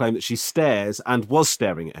there's a claim that she stares and was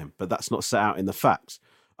staring at him, but that's not set out in the facts.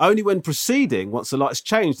 Only when proceeding, once the lights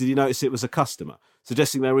changed, did he notice it was a customer,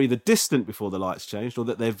 suggesting they were either distant before the lights changed or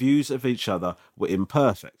that their views of each other were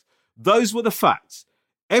imperfect. Those were the facts.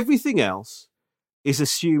 Everything else is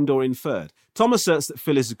assumed or inferred. Tom asserts that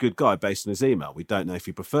Phil is a good guy based on his email. We don't know if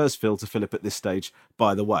he prefers Phil to Philip at this stage,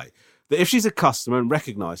 by the way. That if she's a customer and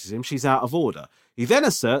recognises him, she's out of order. He then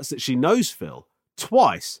asserts that she knows Phil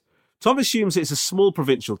twice. Tom assumes it's a small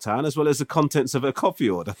provincial town as well as the contents of her coffee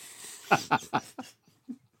order.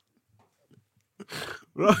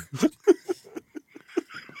 Right.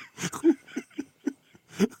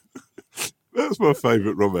 That's my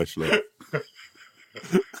favourite Romesh line.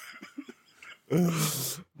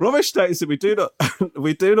 Romesh states that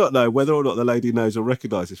we do not know whether or not the lady knows or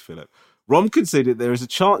recognises Philip. Rom conceded there is a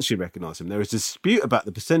chance she recognised him. There is a dispute about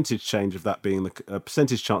the percentage chance of that being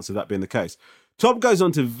the case. Tom goes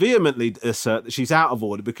on to vehemently assert that she's out of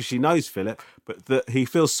order because she knows Philip, but that he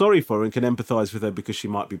feels sorry for her and can empathise with her because she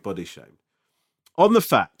might be body shamed. On the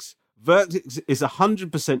facts, verdict is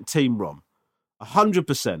 100% Team Rom.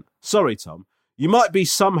 100%. Sorry, Tom. You might be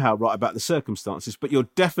somehow right about the circumstances, but you're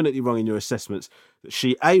definitely wrong in your assessments that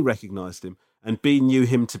she A, recognised him, and B, knew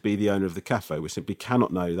him to be the owner of the cafe. We simply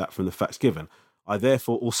cannot know that from the facts given. I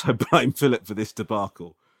therefore also blame Philip for this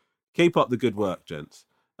debacle. Keep up the good work, gents.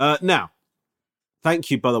 Now, thank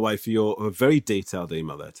you, by the way, for your very detailed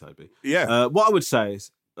email there, Toby. Yeah. What I would say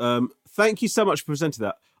is, thank you so much for presenting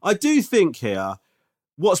that. I do think here,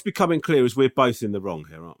 what's becoming clear is we're both in the wrong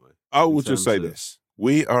here, aren't we? I will just say this.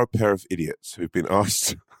 We are a pair of idiots who've been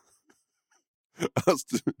asked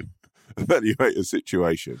to evaluate a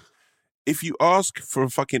situation. If you ask for a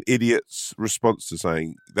fucking idiot's response to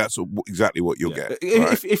saying, that's exactly what you'll get.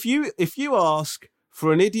 Right? If you ask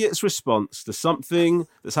for an idiot's response to something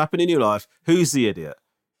that's happened in your life, who's the idiot?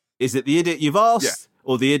 Is it the idiot you've asked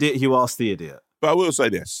or the idiot who asked the idiot? But I will say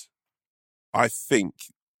this. I think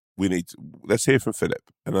we need to, let's hear from Philip,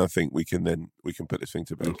 and I think we can put this thing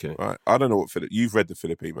to bed. Okay. Right? I don't know what Philip, you've read the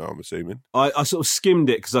Philip email, I'm assuming. I sort of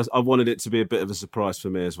skimmed it because I wanted it to be a bit of a surprise for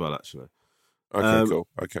me as well, actually. Okay, cool.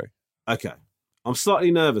 Okay. I'm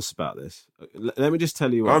slightly nervous about this. Let me just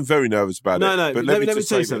tell you what. I'm very nervous about it. No, but let me just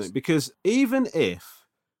tell you say something. this. Because even if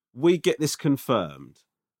we get this confirmed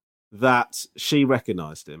that she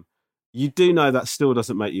recognised him, you do know that still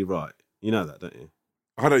doesn't make you right. You know that, don't you?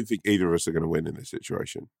 I don't think either of us are going to win in this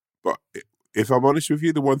situation. But if I'm honest with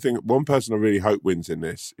you, the one person I really hope wins in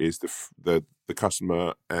this is the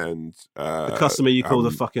customer and the customer you call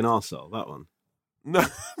the fucking arsehole, that one. No,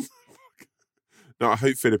 no. I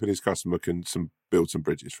hope Philip and his customer can build some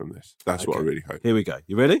bridges from this. That's what I really hope. Here we go.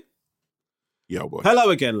 You ready? Yeah, boy.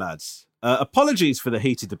 Hello again, lads. Apologies for the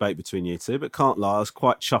heated debate between you two, but can't lie, I was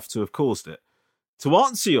quite chuffed to have caused it. To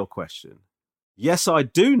answer your question, yes, I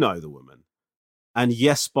do know the woman, and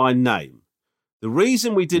yes, by name. The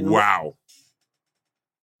reason we didn't... Wow.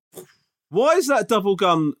 Why is that double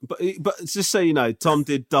gun... But just so you know, Tom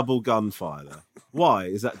did double gunfire there. Why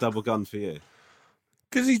is that double gun for you?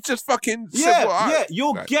 Because he just fucking said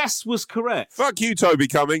your guess was correct. Fuck you, Toby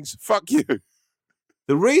Cummings. Fuck you.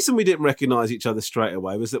 The reason we didn't recognise each other straight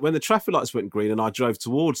away was that when the traffic lights went green and I drove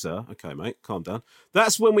towards her... Okay, mate, calm down.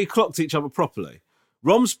 That's when we clocked each other properly.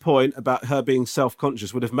 Rom's point about her being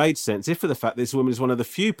self-conscious would have made sense if for the fact this woman is one of the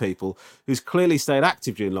few people who's clearly stayed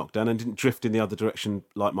active during lockdown and didn't drift in the other direction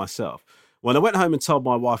like myself. When I went home and told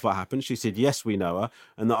my wife what happened, she said, yes, we know her,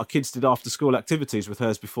 and that our kids did after-school activities with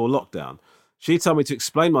hers before lockdown. She told me to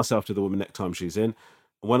explain myself to the woman next time she's in.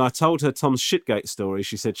 When I told her Tom's shitgate story,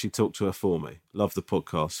 she said she'd talk to her for me. Love the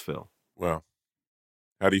podcast, Phil. Wow.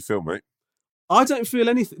 How do you feel, mate? I don't feel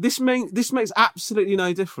anything. This makes absolutely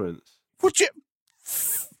no difference. Would you...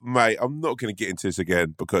 Mate, I'm not going to get into this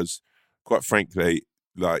again because, quite frankly,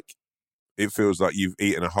 like, it feels like you've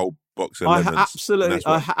eaten a whole box of lemons.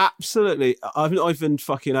 I've not even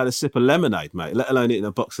fucking had a sip of lemonade, mate, let alone eating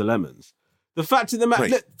a box of lemons. The fact of the matter,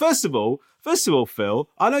 look, first of all, Phil,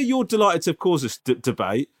 I know you're delighted to have caused this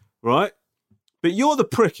debate, right? But you're the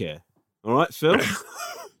prick here, all right, Phil?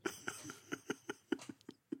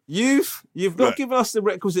 You've not given us the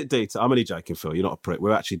requisite detail. I'm only joking, Phil. You're not a prick.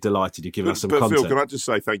 We're actually delighted you've given us some content. Phil, can I just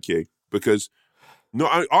say thank you? Because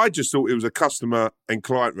I just thought it was a customer and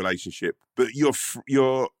client relationship, but your friends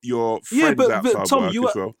outside Tom, work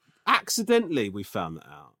as well. Accidentally, we found that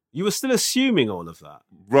out. You were still assuming all of that.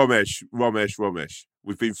 Romesh.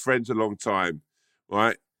 We've been friends a long time,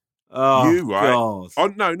 right? Oh, you, right?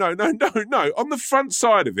 God. No. On the front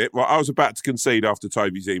side of it, right? I was about to concede after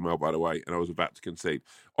Toby's email, by the way, and I was about to concede.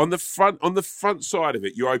 On the front side of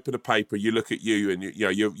it, you open a paper, you look at you and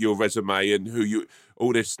your resume and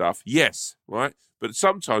all this stuff. Yes, right. But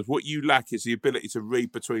sometimes what you lack is the ability to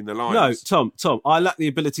read between the lines. No, Tom, I lack the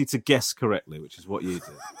ability to guess correctly, which is what you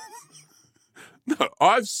do. No,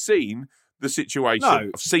 I've seen the situation. No.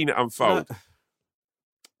 I've seen it unfold. No.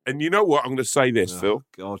 And you know what? I'm going to say this, Phil.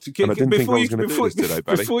 God. And I didn't think I was going to do this today,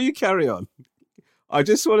 buddy. Before you carry on, I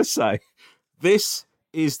just want to say this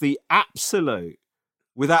is the absolute,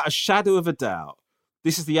 without a shadow of a doubt,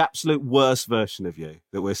 this is the absolute worst version of you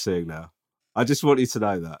that we're seeing now. I just want you to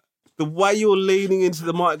know that. The way you're leaning into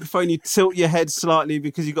the microphone, you tilt your head slightly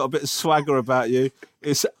because you've got a bit of swagger about you.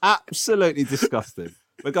 It's absolutely disgusting.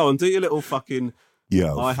 But go on, do your little fucking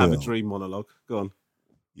I have a dream monologue. Go on.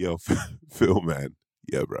 Yo, Phil, man.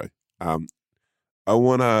 Yeah, bro. I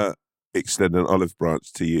want to extend an olive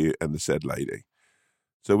branch to you and the said lady.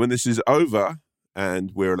 So when this is over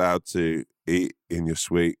and we're allowed to eat in your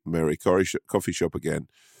sweet, merry coffee shop again,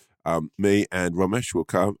 me and Ramesh will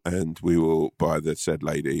come and we will buy the said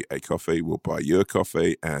lady a coffee. We'll buy you a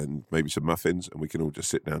coffee and maybe some muffins, and we can all just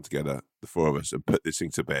sit down together, the four of us, and put this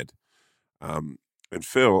thing to bed. And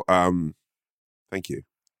Phil, thank you.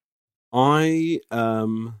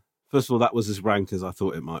 First of all, that was as rank as I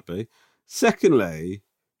thought it might be. Secondly,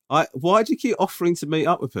 why do you keep offering to meet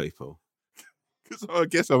up with people? Because I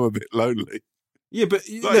guess I'm a bit lonely. Yeah, but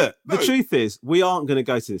look, the truth is, we aren't going to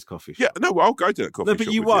go to this coffee shop. Yeah, no, well, I'll go to that coffee shop. No,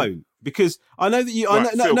 but you won't, because I know that you... Right,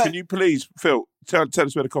 Phil, no. can you please, Phil, tell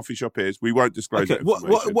us where the coffee shop is? We won't disclose that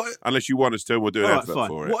information. What, unless you want us to, we'll do an advert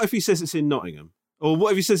for it. What if he says it's in Nottingham? Or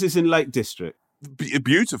what if he says it's in Lake District?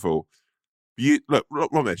 Beautiful. Look,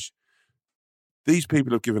 Ramesh, these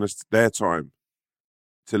people have given us their time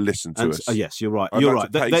to listen to us. Yes, you're right. You're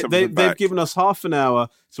right. They've given us half an hour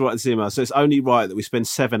to write this email, so it's only right that we spend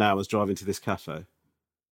 7 hours driving to this cafe.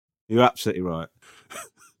 You're absolutely right.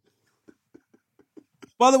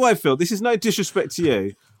 By the way, Phil, this is no disrespect to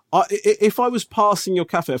you. If I was passing your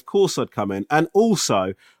cafe, of course I'd come in. And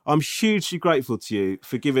also, I'm hugely grateful to you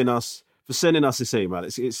for sending us this email.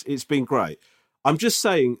 It's been great. I'm just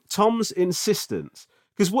saying, Tom's insistence,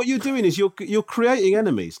 because what you're doing is you're creating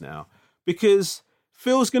enemies now, because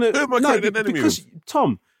Phil's going to... Who am I creating an enemy with?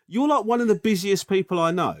 Tom, you're like one of the busiest people I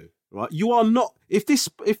know, right? You are not... If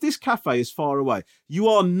this cafe is far away, you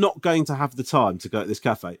are not going to have the time to go to this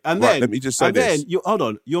cafe. And then... let me just say this. Hold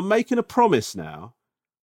on. You're making a promise now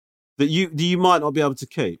that you might not be able to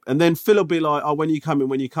keep. And then Phil will be like, oh, when you come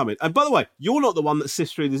in. And by the way, you're not the one that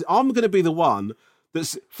sifts through this. I'm going to be the one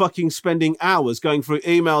that's fucking spending hours going through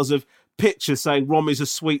emails of pictures saying Romy's a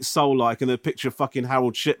sweet soul like, and a picture of fucking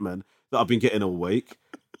Harold Shipman that I've been getting all week.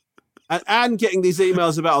 And getting these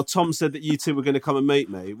emails about, oh, Tom said that you two were going to come and meet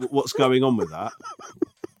me. What's going on with that?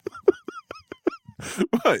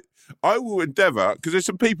 Right. I will endeavour, because there's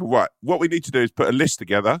some people, right, what we need to do is put a list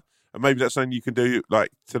together, and maybe that's something you can do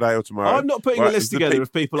like today or tomorrow. I'm not putting a list together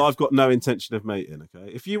of people I've got no intention of meeting,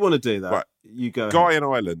 okay? If you want to do that, you go ahead. Guy in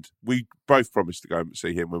Ireland, we both promised to go and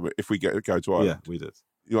see him if we go to Ireland. Yeah, we did.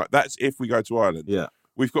 Right, that's if we go to Ireland. Yeah.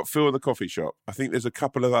 We've got Phil in the coffee shop. I think there's a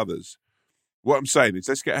couple of others. What I'm saying is,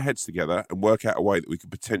 let's get our heads together and work out a way that we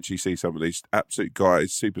could potentially see some of these absolute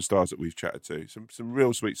guys, superstars that we've chatted to. Some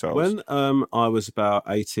real sweet souls. When I was about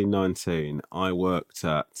 18, 19, I worked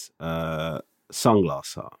at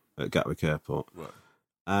Sunglass Hut at Gatwick Airport. Right.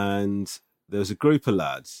 And there was a group of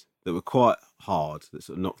lads that were quite hard, that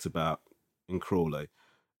sort of knocked about in Crawley.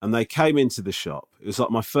 And they came into the shop. It was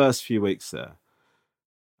like my first few weeks there.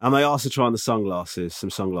 And they asked to try on some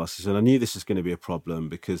sunglasses. And I knew this was going to be a problem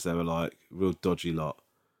because they were like a real dodgy lot.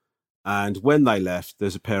 And when they left,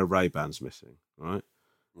 there's a pair of Ray-Bans missing, right?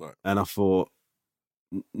 Right. And I thought,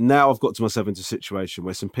 now I've got myself into a situation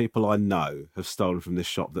where some people I know have stolen from this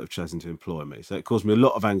shop that have chosen to employ me. So it caused me a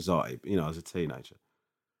lot of anxiety, as a teenager.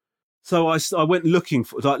 So I went looking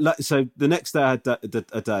for, so the next day I had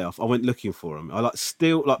a day off. I went looking for them. I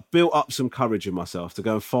built up some courage in myself to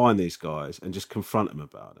go and find these guys and just confront them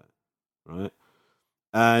about it, right?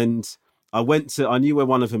 And I knew where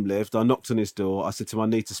one of them lived. I knocked on his door. I said to him, I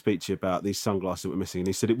need to speak to you about these sunglasses that were missing. And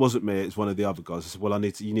he said, it wasn't me, it's one of the other guys. I said, well,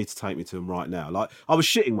 you need to take me to them right now. Like, I was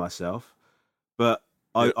shitting myself, but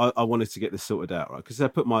I wanted to get this sorted out, right? Because they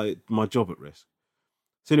put my job at risk.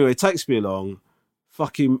 So anyway, it takes me along,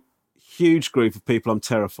 fucking huge group of people I'm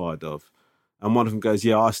terrified of. And one of them goes,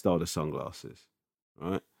 yeah, I stole the sunglasses,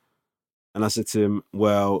 right? And I said to him,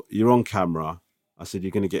 well, you're on camera. I said,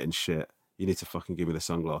 you're going to get in shit. You need to fucking give me the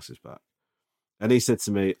sunglasses back. And he said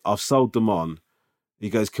to me, I've sold them on. He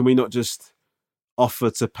goes, can we not just offer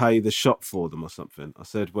to pay the shop for them or something? I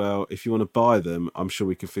said, well, if you want to buy them, I'm sure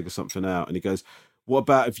we can figure something out. And he goes, what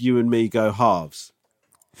about if you and me go halves?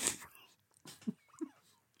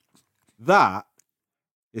 That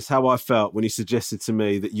is how I felt when he suggested to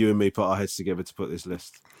me that you and me put our heads together to put this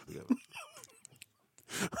list together.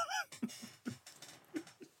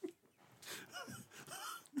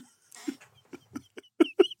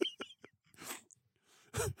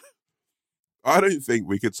 I don't think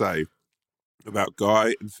we could say about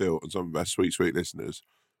Guy and Phil and some of our sweet, sweet listeners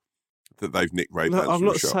that they've nicked Ray-Bans I'm from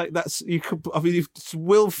not the shop. saying that's you could. I mean, you've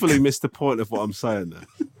willfully missed the point of what I'm saying there.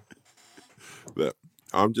 But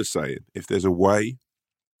I'm just saying, if there's a way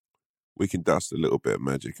we can dust a little bit of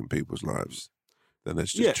magic in people's lives, then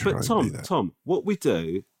let's just try but and do that. Tom, what we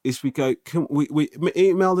do is we go, can we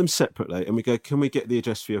email them separately and we go, can we get the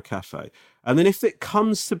address for your cafe? And then if it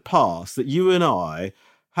comes to pass that you and I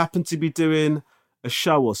happen to be doing a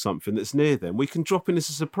show or something that's near them, we can drop in as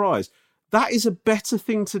a surprise. That is a better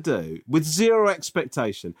thing to do with zero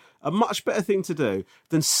expectation, a much better thing to do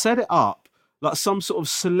than set it up like some sort of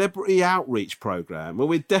celebrity outreach program where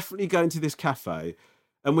we're definitely going to this cafe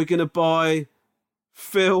and we're going to buy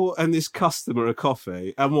Phil and this customer a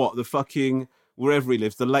coffee, and what, the fucking, wherever he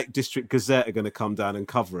lives, the Lake District Gazette are going to come down and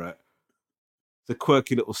cover it. It's a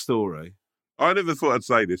quirky little story. I never thought I'd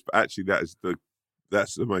say this, but actually that's the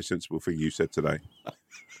most sensible thing you said today.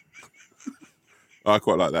 I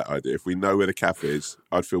quite like that idea. If we know where the cafe is,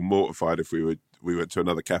 I'd feel mortified if we went to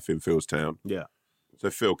another cafe in Phil's town. Yeah. So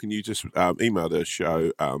Phil, can you just email the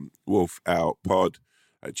show,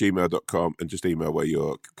 wolfoutpod@gmail.com, and just email where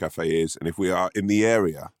your cafe is. And if we are in the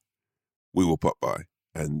area, we will pop by.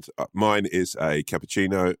 And mine is a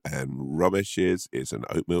cappuccino, and Romesh's is an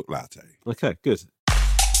oat milk latte. Okay, good.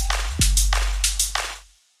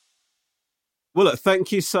 Well, look,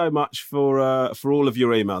 thank you so much for all of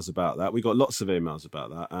your emails about that. We got lots of emails about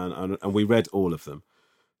that, and we read all of them.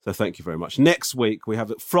 So thank you very much. Next week, we have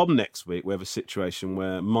a situation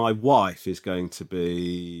where my wife is going to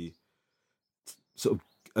be sort of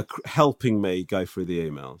helping me go through the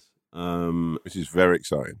emails. Which is very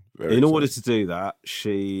exciting. In order to do that,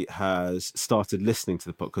 she has started listening to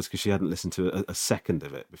the podcast because she hadn't listened to a second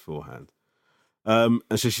of it beforehand. And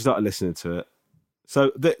so she started listening to it.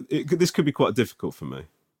 So this could be quite difficult for me.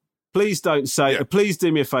 Please don't say, please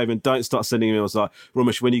do me a favour and don't start sending emails like,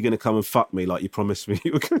 Romesh, when are you going to come and fuck me like you promised me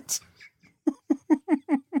you were going to?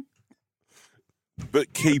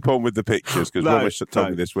 But keep on with the pictures, because Romesh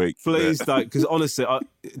told me this week. Please don't, because honestly,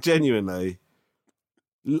 genuinely,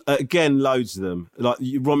 again, loads of them. Like,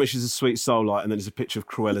 Romesh is a sweet soul light, and then there's a picture of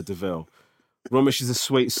Cruella de Vil. Romesh is a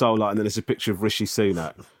sweet soul light, and then there's a picture of Rishi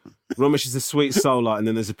Sunak. Romesh is a sweet soul light, and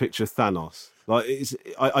then there's a picture of Thanos. Like,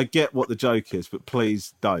 I get what the joke is, but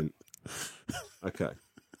please don't. Okay.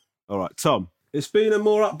 All right, Tom. It's been a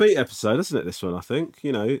more upbeat episode, hasn't it, this one, I think?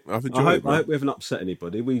 You know, I've enjoyed it. I hope we haven't upset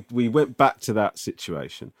anybody. We went back to that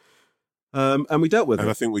situation. And we dealt with it. And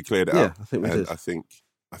I think we cleared it up. Yeah, I think we did. I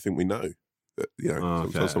think we know that, you know,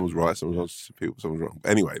 sometimes someone's right, sometimes someone's wrong.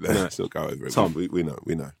 But anyway, let's still go over it. Tom, we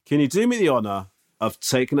know. Can you do me the honour of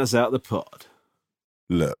taking us out the pod?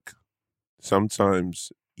 Look,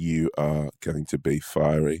 sometimes you are going to be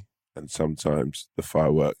fiery, and sometimes the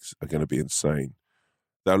fireworks are going to be insane.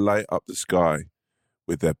 They'll light up the sky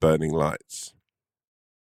with their burning lights.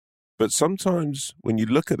 But sometimes when you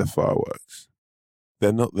look at the fireworks,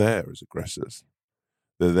 they're not there as aggressors.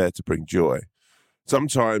 They're there to bring joy.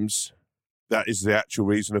 Sometimes that is the actual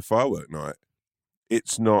reason of firework night.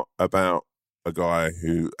 It's not about a guy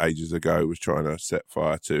who ages ago was trying to set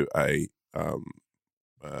fire to a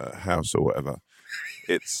house or whatever.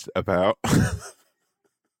 It's about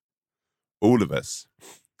all of us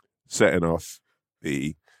setting off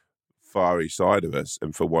the fiery side of us,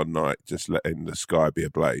 and for one night just letting the sky be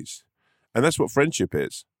ablaze. And that's what friendship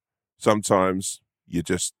is. Sometimes you're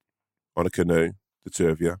just on a canoe, the two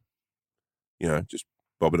of you, you know, just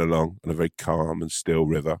bobbing along on a very calm and still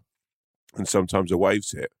river. And sometimes the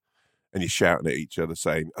waves hit and you're shouting at each other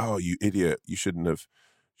saying, "Oh, you idiot, you shouldn't have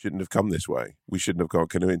come this way. We shouldn't have gone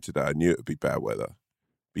canoeing today. I knew it would be bad weather."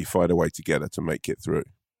 But you find a way together to make it through.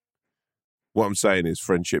 What I'm saying is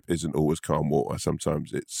friendship isn't always calm water.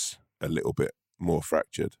 Sometimes it's a little bit more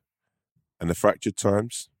fractured. And the fractured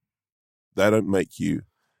times, they don't make you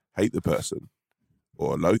hate the person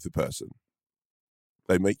or loathe the person.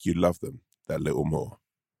 They make you love them that little more.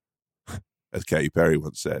 As Katy Perry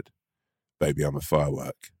once said, "Baby, I'm a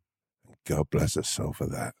firework. God bless her soul for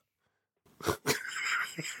that."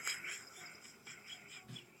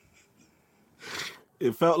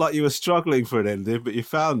 It felt like you were struggling for an ending, but you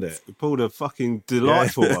found it. You pulled a fucking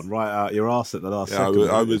delightful one right out your arse at the last second.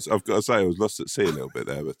 I've got to say, I was lost at sea a little bit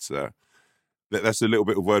there, but that's a little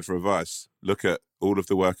bit of word for advice. Look at all of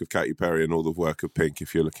the work of Katy Perry and all the work of Pink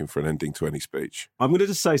if you're looking for an ending to any speech. I'm going to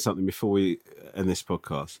just say something before we end this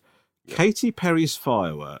podcast. Yeah. Katy Perry's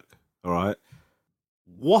Firework, all right?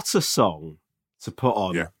 What a song to put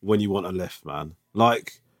on when you want a lift, man.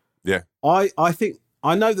 Like, I think,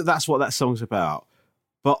 I know that that's what that song's about,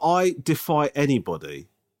 but I defy anybody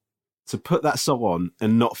to put that song on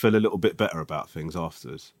and not feel a little bit better about things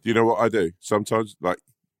afterwards. Do you know what I do? Sometimes, like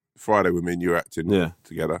Friday with me and you acting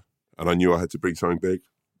together, and I knew I had to bring something big.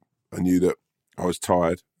 I knew that I was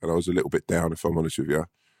tired and I was a little bit down, if I'm honest with you.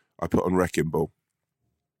 I put on Wrecking Ball,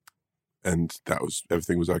 and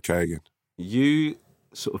everything was okay again. You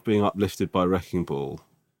sort of being uplifted by Wrecking Ball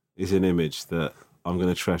is an image that I'm going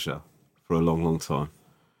to treasure for a long, long time.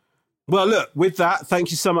 Well, look, with that,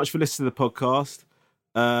 thank you so much for listening to the podcast.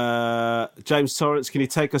 James Torrance, can you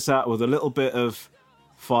take us out with a little bit of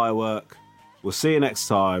firework? We'll see you next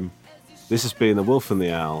time. This has been The Wolf and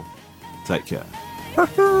the Owl. Take care.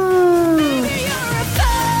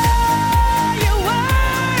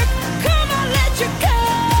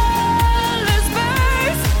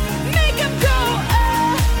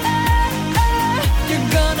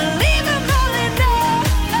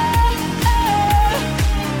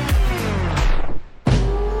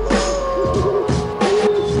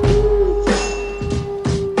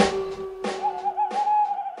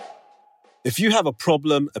 If you have a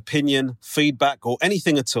problem, opinion, feedback, or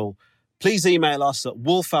anything at all, please email us at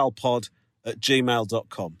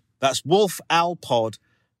wolfowlpod@gmail.com. That's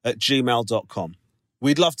wolfowlpod@gmail.com.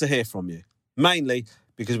 We'd love to hear from you, mainly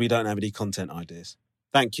because we don't have any content ideas.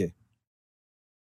 Thank you.